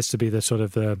appears to be the sort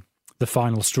of the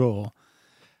final straw.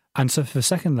 And so for the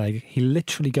second leg, he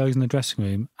literally goes in the dressing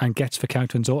room and gets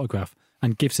Verkouten's autograph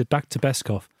and gives it back to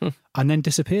Beskov and then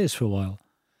disappears for a while.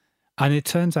 And it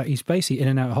turns out he's basically in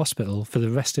and out of hospital for the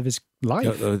rest of his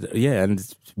life.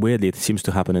 And weirdly, it seems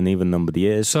to happen in even numbered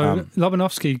years. So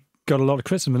Lobanovsky got a lot of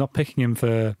criticism for not picking him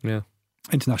for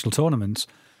international tournaments.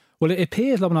 Well, it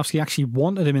appears Lobanovsky actually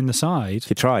wanted him in the side.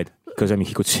 He tried, because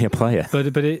he could see a player. But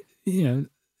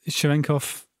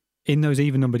Cherenkov, in those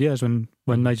even numbered years when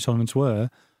major tournaments were,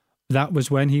 that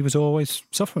was when he was always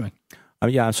suffering.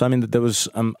 There was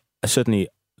certainly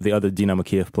the other Dynamo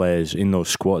Kiev players in those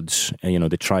squads, they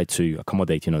tried to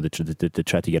accommodate, they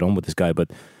tried to get on with this guy. But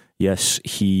yes,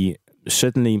 he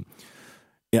certainly,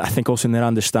 I think also in their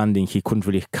understanding, he couldn't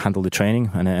really handle the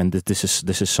training, and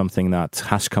this is something that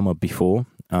has come up before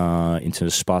in terms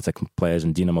of Spartak players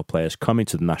and Dynamo players coming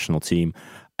to the national team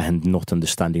and not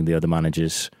understanding the other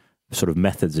managers' sort of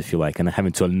methods, if you like, and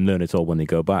having to learn it all when they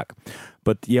go back.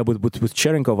 But yeah, with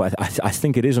Cherenkov, I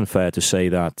think it is unfair to say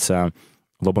that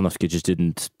Lobanovsky just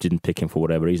didn't pick him for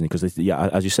whatever reason, because as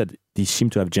you said, they seem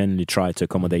to have genuinely tried to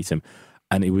accommodate him,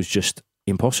 and it was just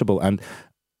impossible. And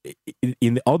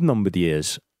in the odd numbered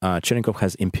years, Cherenkov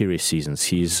has imperious seasons.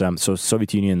 He's so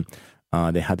Soviet Union.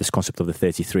 They had this concept of the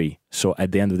 33. So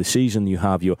at the end of the season, you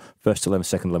have your first 11,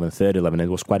 second 11, third 11. It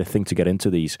was quite a thing to get into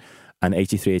these. And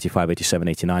 83, 85, 87,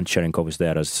 89, Cherenkov is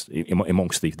there as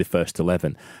amongst the first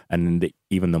 11. And in the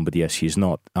even numbered years, he's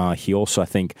not. He also, I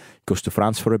think, goes to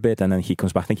France for a bit, and then he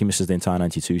comes back. I think he misses the entire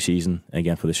 92 season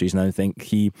again for this reason. I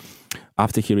think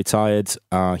after he retired,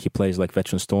 he plays like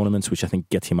veterans tournaments, which I think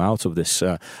get him out of this.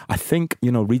 I think,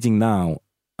 reading now,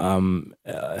 and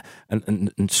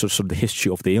sort of the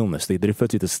history of the illness, they refer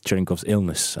to it as Cherenkov's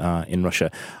illness in Russia.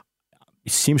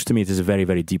 It seems to me it is a very,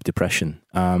 very deep depression.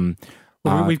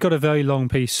 We've got a very long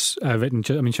piece written.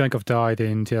 I mean, Cherenkov died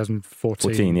in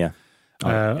 2014. Yeah.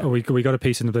 We got a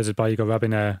piece in the Blizzard by Igor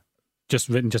Rabiner,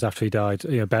 written just after he died,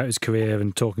 about his career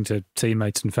and talking to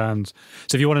teammates and fans.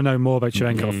 So if you want to know more about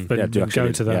Cherenkov,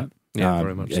 go to that. Yeah,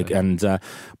 very much so. And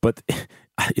but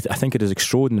I think it is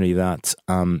extraordinary that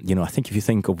I think if you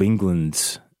think of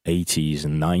England's 80s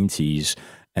and 90s,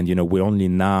 and we're only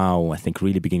now, I think,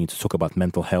 really beginning to talk about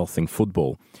mental health in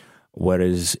football.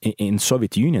 Whereas in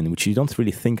Soviet Union, which you don't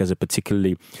really think as a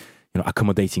particularly,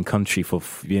 accommodating country for,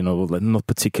 not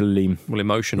particularly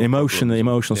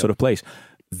emotional sort of place,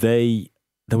 there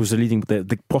was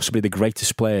possibly the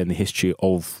greatest player in the history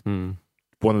of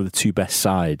one of the two best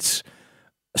sides.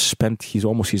 Spent his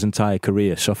entire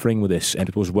career suffering with this, and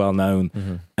it was well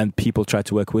known, and people tried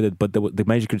to work with it. But the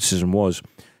major criticism was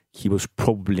he was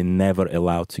probably never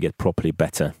allowed to get properly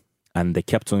better, and they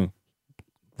kept on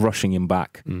rushing him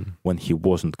back when he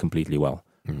wasn't completely well.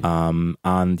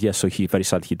 So he very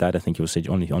sad he died. I think he was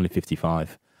only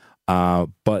 55.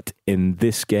 But in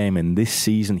this game, in this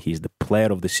season, he's the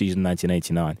player of the season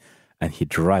 1989, and he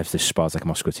drives this Spartak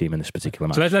Moscow team in this particular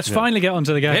match. So let's finally get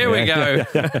onto the game. Here we go.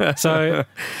 So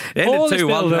it ended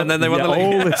 2-1, and then they won the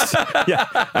league.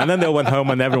 And then they went home,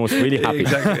 and everyone was really happy.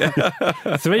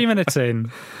 Exactly. 3 minutes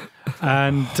in,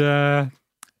 and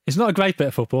it's not a great bit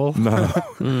of football. No.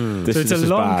 So it's a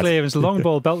long clearance, a long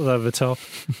ball belted over the top.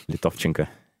 Litovchenko.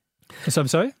 So I'm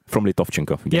sorry? From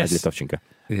Litovchenko. Yes. Litovchenko.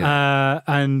 Yeah.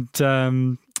 And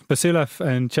Basulov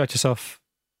and Cherchesov,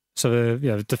 so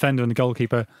the defender and the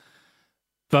goalkeeper,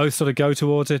 both sort of go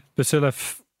towards it.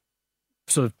 Basulov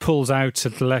sort of pulls out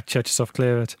to let Cherchesov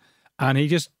clear it, and he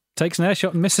just takes an air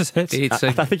shot and misses it.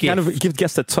 I think he kind of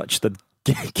gets the touch that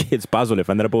hits Basulov,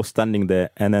 and they're both standing there,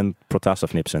 and then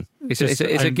Protasov nips in. It's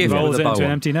a gift. Rolls it into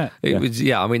an empty net.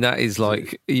 I mean, that is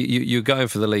like you're going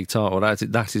for the league title.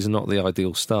 That is not the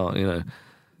ideal start,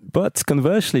 But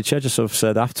conversely, Cherchesov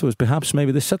said afterwards, perhaps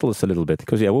maybe this settled us a little bit,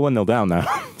 because we're 1-0 down now.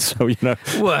 So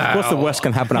what's the worst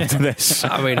can happen after this?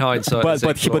 I mean, hindsight. But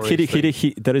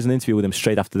he there is an interview with him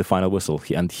straight after the final whistle,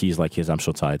 and he's like, "I'm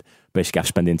so tired. Basically, I've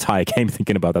spent the entire game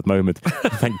thinking about that moment.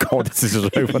 Thank God this is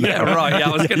over now." Yeah, right. Yeah,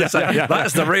 I was going to say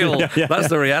that's the real, that's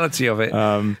the reality of it.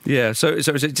 So it's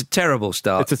a terrible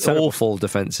start. It's awful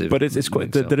defensive, but it's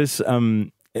quite. There is.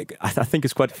 I think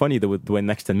it's quite funny the way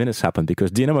next 10 minutes happened,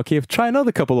 because Dynamo Kiev try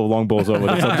another couple of long balls over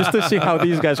the top just to see how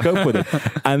these guys cope with it,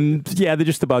 and they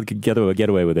just about get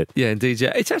away with it. Yeah, indeed.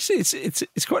 Yeah, it's actually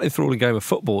it's quite an enthralling game of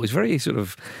football. It's very sort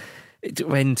of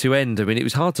end to end. I mean, it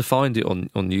was hard to find it on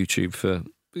YouTube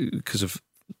because of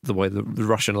the way the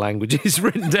Russian language is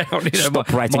written down.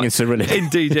 Stop writing in Cyrillic.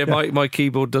 Indeed, yeah. My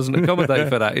keyboard doesn't accommodate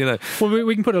for that. Well,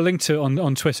 we can put a link to it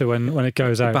on Twitter when it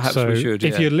goes out. Perhaps we should.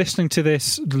 If you're listening to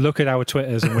this, look at our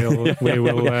Twitters, and we'll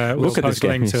post a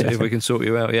link to it. If we can sort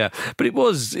you out. Yeah, but it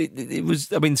was.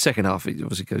 I mean, second half it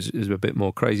obviously goes a bit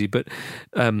more crazy, but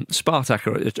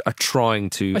Spartak are trying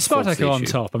to. Spartak are on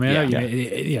top. I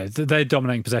mean, they're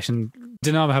dominating possession.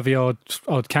 Dynamo have the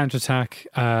odd counter-attack,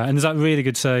 and there's that really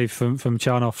good save from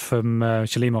Charnov from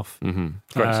Shalimov.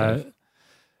 Great save.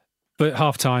 But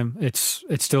half-time, it's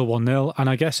still 1-0, and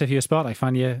I guess if you're a Spartak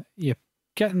fan, you're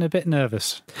getting a bit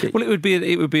nervous. Well, it would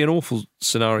be an awful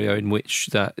scenario in which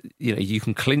that you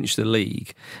can clinch the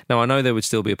league. Now I know there would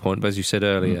still be a point, but as you said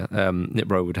earlier,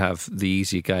 Dnipro would have the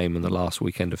easier game on the last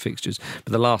weekend of fixtures.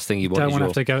 But the last thing you want don't want to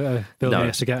have to go to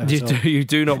Vilnius to get it. You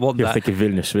do not want that. You're thinking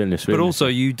Vilnius. But also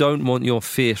you don't want your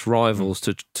fierce rivals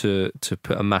to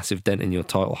put a massive dent in your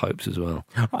title hopes as well.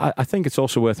 I think it's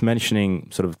also worth mentioning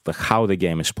sort of how the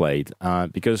game is played,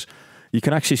 because you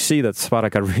can actually see that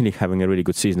Spartak are really having a really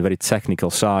good season, very technical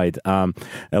side. A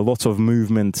lot of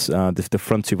movement, the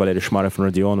front two, Valery Shmarov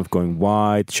and Rodionov going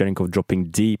wide, Cherenkov dropping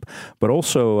deep, but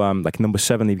also like number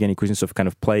 7, Evgeny Kuznetsov kind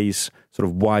of plays sort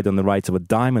of wide on the right of a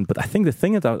diamond. But I think the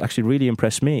thing that actually really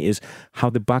impressed me is how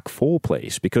the back four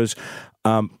plays, because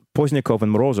Poznikov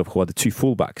and Morozov, who are the two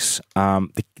fullbacks,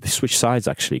 they switch sides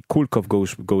actually. Kulkov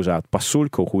goes out.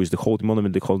 Pasulko, who is the holding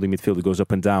midfielder, goes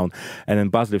up and down, and then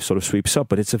Bazlev sort of sweeps up.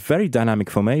 But it's a very dynamic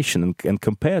formation, and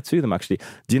compared to them, actually,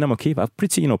 Dynamo Kiev are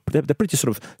pretty, they're pretty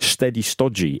sort of steady,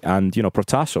 stodgy, and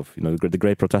Protasov, the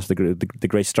great Protasov, the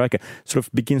great striker, sort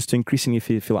of begins to increasingly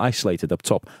feel isolated up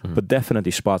top. But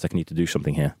definitely Spartak need to do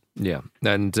something here. Yeah,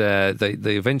 and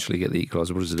they eventually get the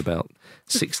equaliser. What is it, about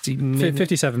 60 minutes?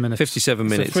 57 minutes. 57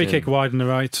 minutes. It's a free kick wide on the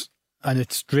right, and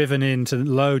it's driven into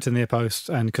low to the near post,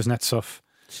 and Kuznetsov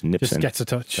just gets a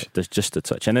touch. There's just a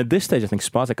touch. And at this stage, I think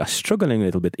Spartak are struggling a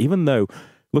little bit, even though,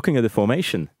 looking at the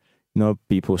formation,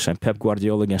 people saying Pep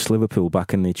Guardiola against Liverpool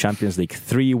back in the Champions League,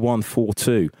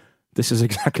 3-1-4-2. This is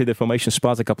exactly the formation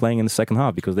Spartak are playing in the second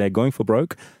half, because they're going for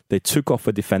broke. They took off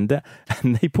a defender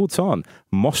and they put on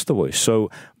Mostovoy. So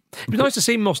it'd be nice to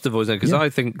see Mostovoy there, because I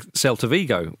think Celta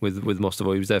Vigo with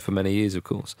Mostovoy, he was there for many years, of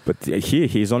course. But here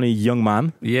he's only a young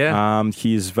man. Yeah,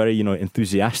 he is very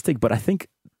enthusiastic. But I think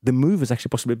the move is actually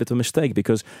possibly a bit of a mistake,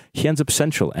 because he ends up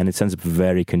central and it ends up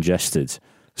very congested.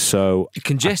 So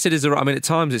congested is the right. I mean, at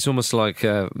times it's almost like.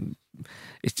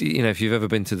 It's, if you've ever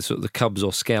been to the sort of the Cubs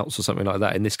or Scouts or something like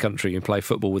that in this country and play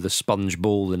football with a sponge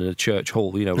ball in a church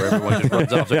hall, where everyone just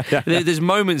runs after. There's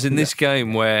moments in this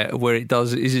game where it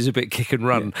is a bit kick and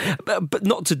run, but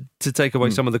not to take away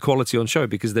some of the quality on show,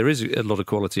 because there is a lot of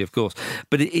quality, of course.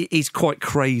 But it is quite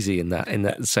crazy in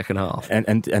that second half.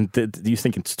 And do you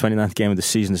think it's 29th game of the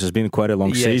season? This has been quite a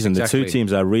long season. Exactly. The two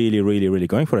teams are really, really, really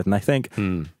going for it, and I think.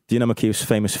 Dynamo Kiev's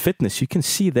famous fitness, you can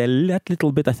see they're a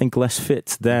little bit, I think, less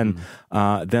fit than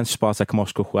Spartak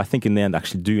Moscow, who I think in the end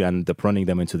actually do end up running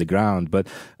them into the ground. But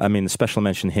I mean, special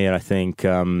mention here, I think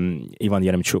Ivan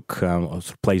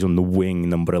Yaremchuk plays on the wing,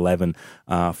 number 11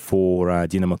 for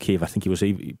Dynamo Kiev. I think he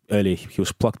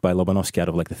was plucked by Lobanovsky out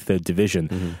of like the 3rd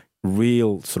division.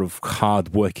 Real sort of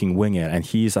hard-working winger, and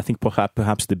he's, I think,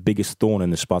 perhaps the biggest thorn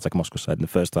in the Spartak Moscow side in the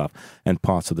first half and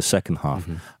parts of the second half.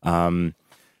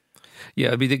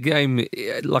 Yeah, I mean, the game,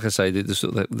 like I say,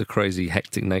 the crazy,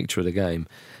 hectic nature of the game,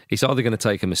 it's either going to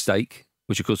take a mistake,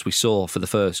 which of course we saw for the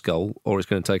first goal, or it's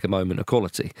going to take a moment of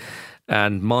quality.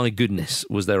 And my goodness,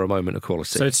 was there a moment of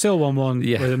quality. So it's still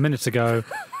 1-1 with a minute to go.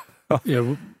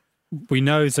 We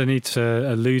know Zenit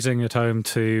are losing at home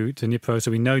to Dnipro, so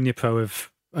we know Dnipro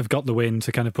have got the win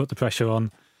to kind of put the pressure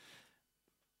on.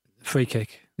 Free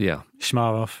kick. Yeah.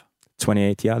 Shmarov.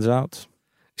 28 yards out.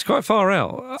 It's quite far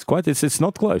out. It's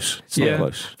not close. It's not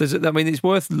close. It's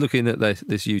worth looking at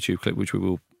this YouTube clip, which we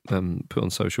will put on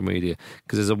social media,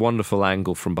 because there's a wonderful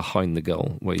angle from behind the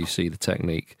goal where you see the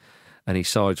technique, and he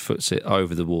side foots it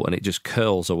over the wall, and it just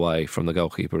curls away from the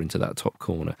goalkeeper into that top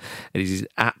corner. It is his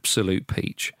absolute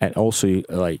peach. And also,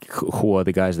 like, who are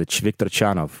the guys that Viktor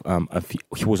Chanov?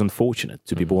 He was unfortunate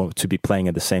to be playing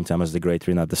at the same time as the great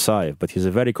Rinat Desaev, but he's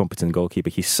a very competent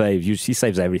goalkeeper. He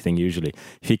saves everything usually.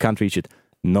 If he can't reach it,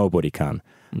 nobody can.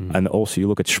 And also you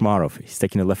look at Shmarov, he's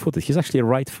taking a left footer. He's actually a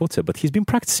right footer, but he's been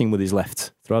practicing with his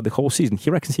left throughout the whole season. He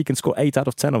reckons he can score 8 out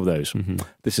of 10 of those.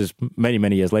 This is many,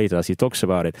 many years later as he talks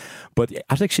about it. But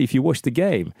actually, if you watch the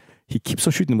game, he keeps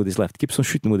on shooting with his left.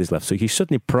 So he's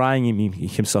certainly prying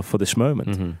himself for this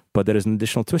moment. But there is an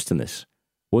additional twist in this.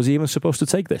 Was he even supposed to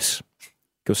take this?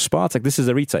 Because Spartak, this is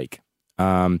a retake.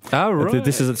 Right.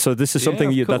 This is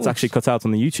something that's actually cut out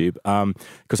on the YouTube,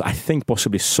 because I think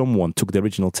possibly someone took the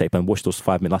original tape and watched those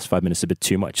last 5 minutes a bit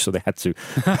too much, so they had to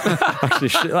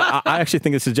I actually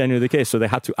think this is genuinely the case, so they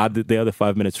had to add the other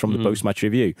 5 minutes from the post-match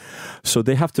review, so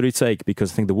they have to retake,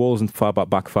 because I think the wall isn't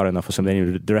back far enough or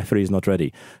something. The referee is not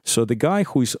ready, so the guy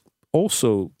who is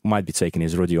also might be taking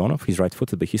is Rodionov. He's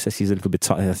right-footed, but he says he's a little bit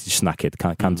tired. He's knackered,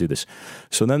 can't do this.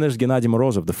 So then there's Gennady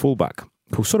Morozov, the fullback,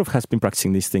 who sort of has been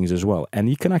practicing these things as well. And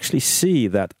you can actually see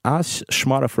that as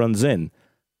Shmarov runs in,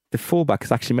 the fullback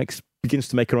actually begins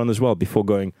to make a run as well before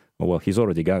going, oh, well, he's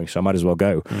already going, so I might as well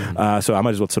go. So I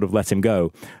might as well sort of let him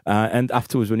go. And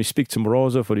afterwards, when you speak to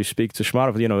Morozov or you speak to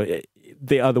Shmarov,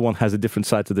 the other one has a different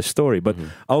side to the story. But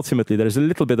ultimately, there is a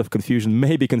little bit of confusion,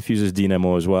 maybe confuses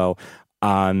Dynamo as well.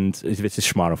 And it's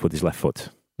Shmarov with his left foot.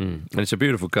 And it's a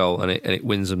beautiful goal, and it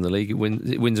wins them the league. It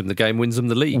wins them the game, wins them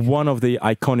the league. One of the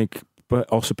iconic but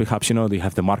also perhaps, they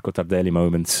have the Marco Tardelli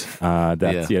moments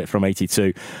from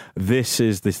 82. This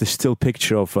is the still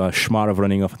picture of Shmarov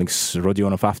running off, I think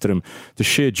Rodionov after him. The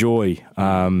sheer joy.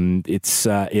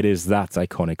 It is that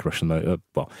iconic Russian,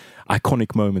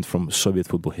 iconic moment from Soviet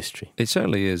football history. It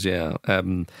certainly is, yeah.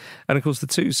 And of course, the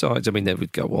two sides, they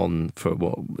would go on for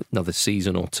another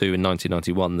season or two. In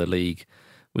 1991, the league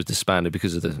was disbanded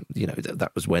because of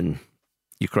that was when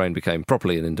Ukraine became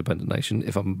properly an independent nation,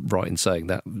 if I'm right in saying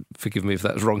that. Forgive me if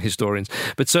that's wrong, historians.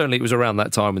 But certainly it was around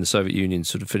that time when the Soviet Union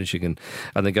sort of finishing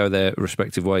and they go their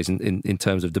respective ways in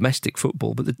terms of domestic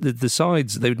football. But the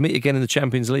sides, they would meet again in the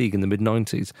Champions League in the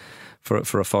mid-90s for a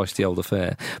feisty old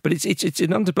affair. But it's an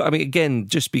underplay. Again,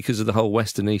 just because of the whole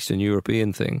Western, Eastern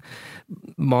European thing,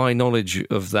 my knowledge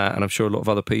of that, and I'm sure a lot of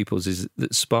other people's, is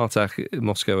that Spartak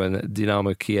Moscow and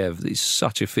Dynamo Kiev is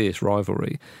such a fierce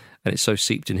rivalry. And it's so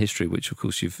seeped in history, which of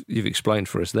course you've explained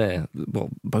for us there.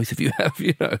 Well, both of you have,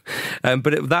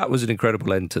 But that was an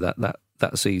incredible end to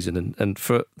that season. And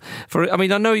for I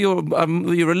know you're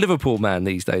a Liverpool man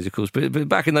these days, of course, but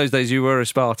back in those days you were a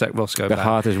Spartak Moscow man. The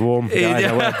heart is warm.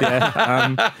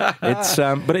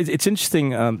 It's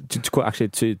interesting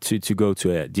to go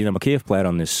to a Dynamo Kiev player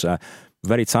on this.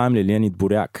 Very timely, Leonid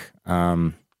Buryak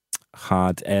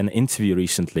had an interview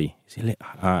recently,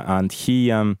 and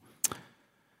he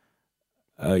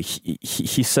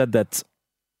said that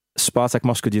Spartak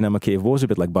Moscow, Dynamo Kiev was a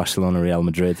bit like Barcelona, Real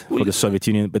Madrid for the Soviet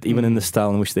Union, but even in the style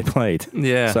in which they played.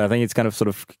 Yeah. So I think it's kind of sort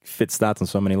of fits that on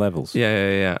so many levels.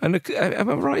 Yeah. And am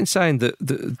I right in saying that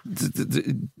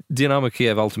the Dynamo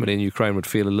Kiev ultimately in Ukraine would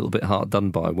feel a little bit hard done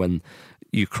by when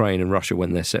Ukraine and Russia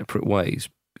went their separate ways?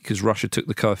 Because Russia took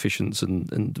the coefficients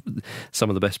and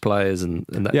some of the best players and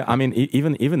that. Yeah,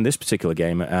 even this particular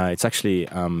game, it's actually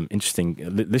interesting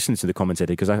listening to the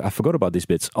commentator, because I forgot about these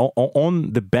bits.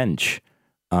 On the bench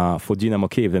for Dynamo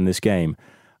Kiev in this game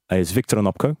is Viktor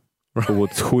Onopko,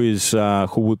 who's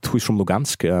from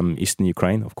Lugansk, eastern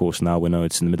Ukraine. Of course, now we know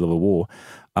it's in the middle of a war.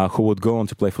 Who would go on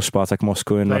to play for Spartak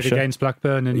Moscow in Russia. Played against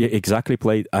Blackburn. Yeah, exactly,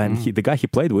 played. And the guy he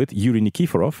played with, Yuri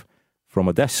Nikiforov, from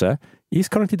Odessa, he's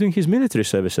currently doing his military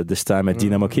service at this time at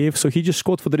Dynamo Kiev, so he just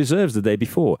scored for the reserves the day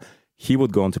before. He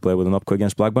would go on to play with Onopko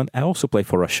against Blackburn. I also play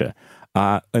for Russia.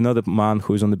 Another man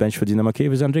who's on the bench for Dynamo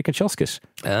Kiev is Andrei Kanchelskis,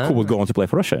 who would go on to play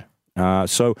for Russia.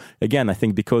 So again, I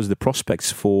think because the prospects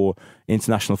for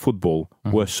international football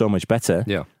were so much better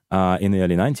in the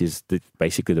early 90s,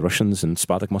 basically the Russians and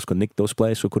Spartak Moscow nicked those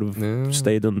players who could have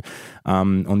stayed on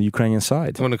the Ukrainian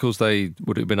side. Well, of course, they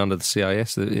would have been under the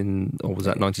CIS or was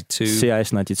that 92?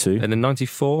 CIS 92. And in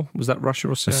 94, was that Russia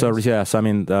or CIS? So, yes,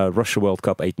 Russia World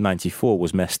Cup 94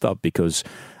 was messed up because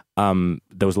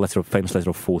there was a famous letter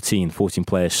of 14. 14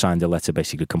 players signed a letter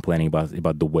basically complaining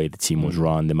about the way the team was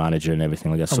run, the manager and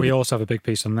everything like that. And we also have a big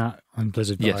piece on that on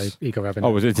Blizzard by Igor Rabin.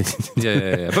 Oh, was it?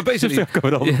 Yeah. But basically,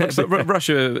 but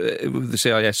Russia, the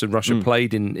CIS and Russia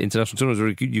played in international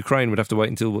tournaments. Ukraine would have to wait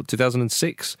until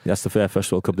 2006. That's the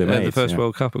first World Cup they made. The first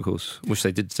World Cup, of course, which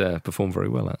they did perform very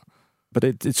well at. But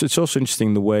it's also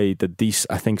interesting the way that these,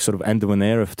 I think, sort of end of an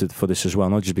era for this as well,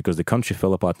 not just because the country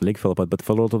fell apart, the league fell apart, but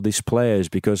for a lot of these players,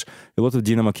 because a lot of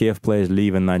Dynamo Kiev players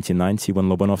leave in 1990 when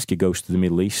Lobanovsky goes to the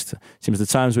Middle East. It seems the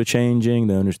times were changing,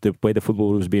 the way the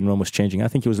football was being run was changing. I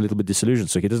think he was a little bit disillusioned,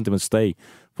 so he doesn't even stay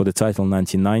for the title in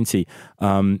 1990.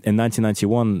 In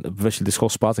 1991, virtually this whole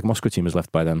Spartak Moscow team is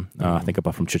left by then, I think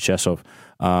apart from Cherchesov,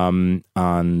 and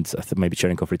I think maybe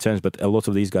Cherenkov returns, but a lot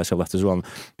of these guys have left as well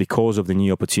because of the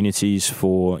new opportunities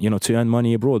for to earn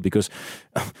money abroad, because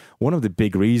one of the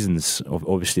big reasons of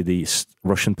obviously these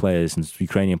Russian players and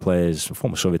Ukrainian players,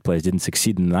 former Soviet players, didn't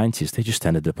succeed in the 90s, they just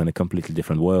ended up in a completely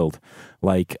different world.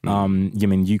 Like Bal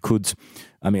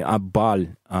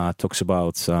talks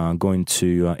about going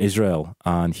to Israel,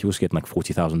 and he was getting like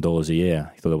 $40,000 a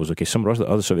year. He thought that was okay. Some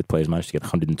other Soviet players managed to get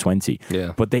 120.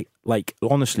 Yeah. But they,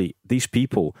 honestly, these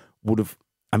people would have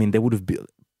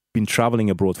been traveling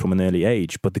abroad from an early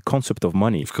age, but the concept of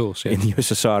money, of course, in the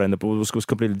USSR and was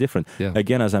completely different. Yeah.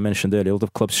 Again, as I mentioned earlier, a lot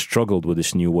of clubs struggled with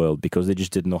this new world because they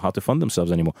just didn't know how to fund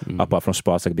themselves anymore, apart from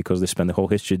Spartak, because they spent the whole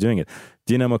history doing it.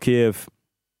 Dynamo Kiev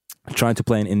trying to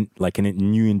play in a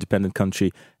new independent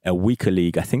country, a weaker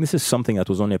league. I think this is something that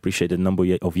was only appreciated a number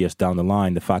of years down the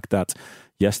line, the fact that,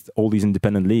 yes, all these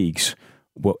independent leagues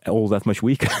were all that much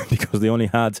weaker because they only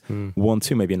had one,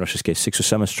 two, maybe in Russia's case, 6 or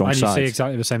 7 strong sides. And you see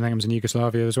exactly the same thing happens in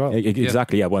Yugoslavia as well.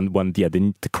 Exactly, yeah.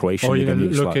 The Croatian or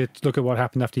league. Look at what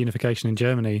happened after unification in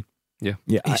Germany. Yeah.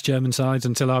 East German sides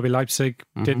until RB Leipzig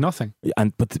did nothing.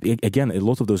 But again, a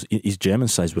lot of those East German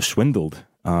sides were swindled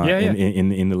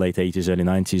in the late 80s, early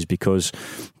 90s, because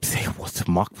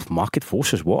market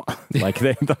forces, what?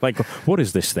 They're like, what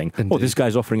is this thing? Indeed. Oh, this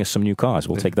guy's offering us some new cars.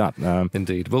 We'll take that.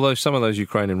 Indeed. Although some of those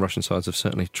Ukrainian and Russian sides have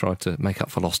certainly tried to make up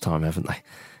for lost time, haven't they?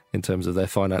 In terms of their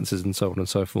finances and so on and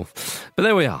so forth. But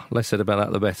there we are. Less said about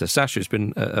that, the better. Sasha, it's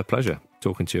been a pleasure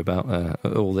talking to you about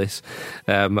all this.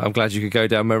 I'm glad you could go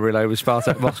down memory lane with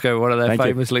Spartak Moscow, one of their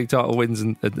famous league title wins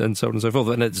and so on and so forth.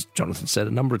 And as Jonathan said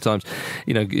a number of times,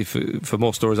 for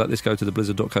more stories like this, go to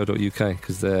theblizzard.co.uk,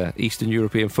 because the Eastern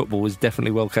European football is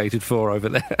definitely well catered for over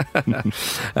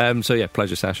there. So,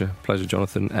 pleasure, Sasha. Pleasure,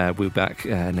 Jonathan. We'll be back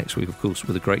next week, of course,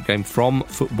 with a great game from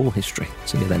football history.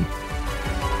 See you then.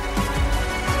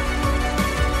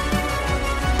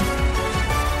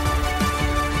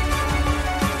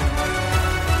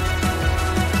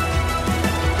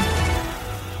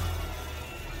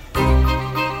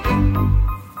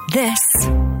 This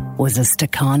was a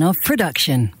Stakhanov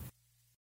production.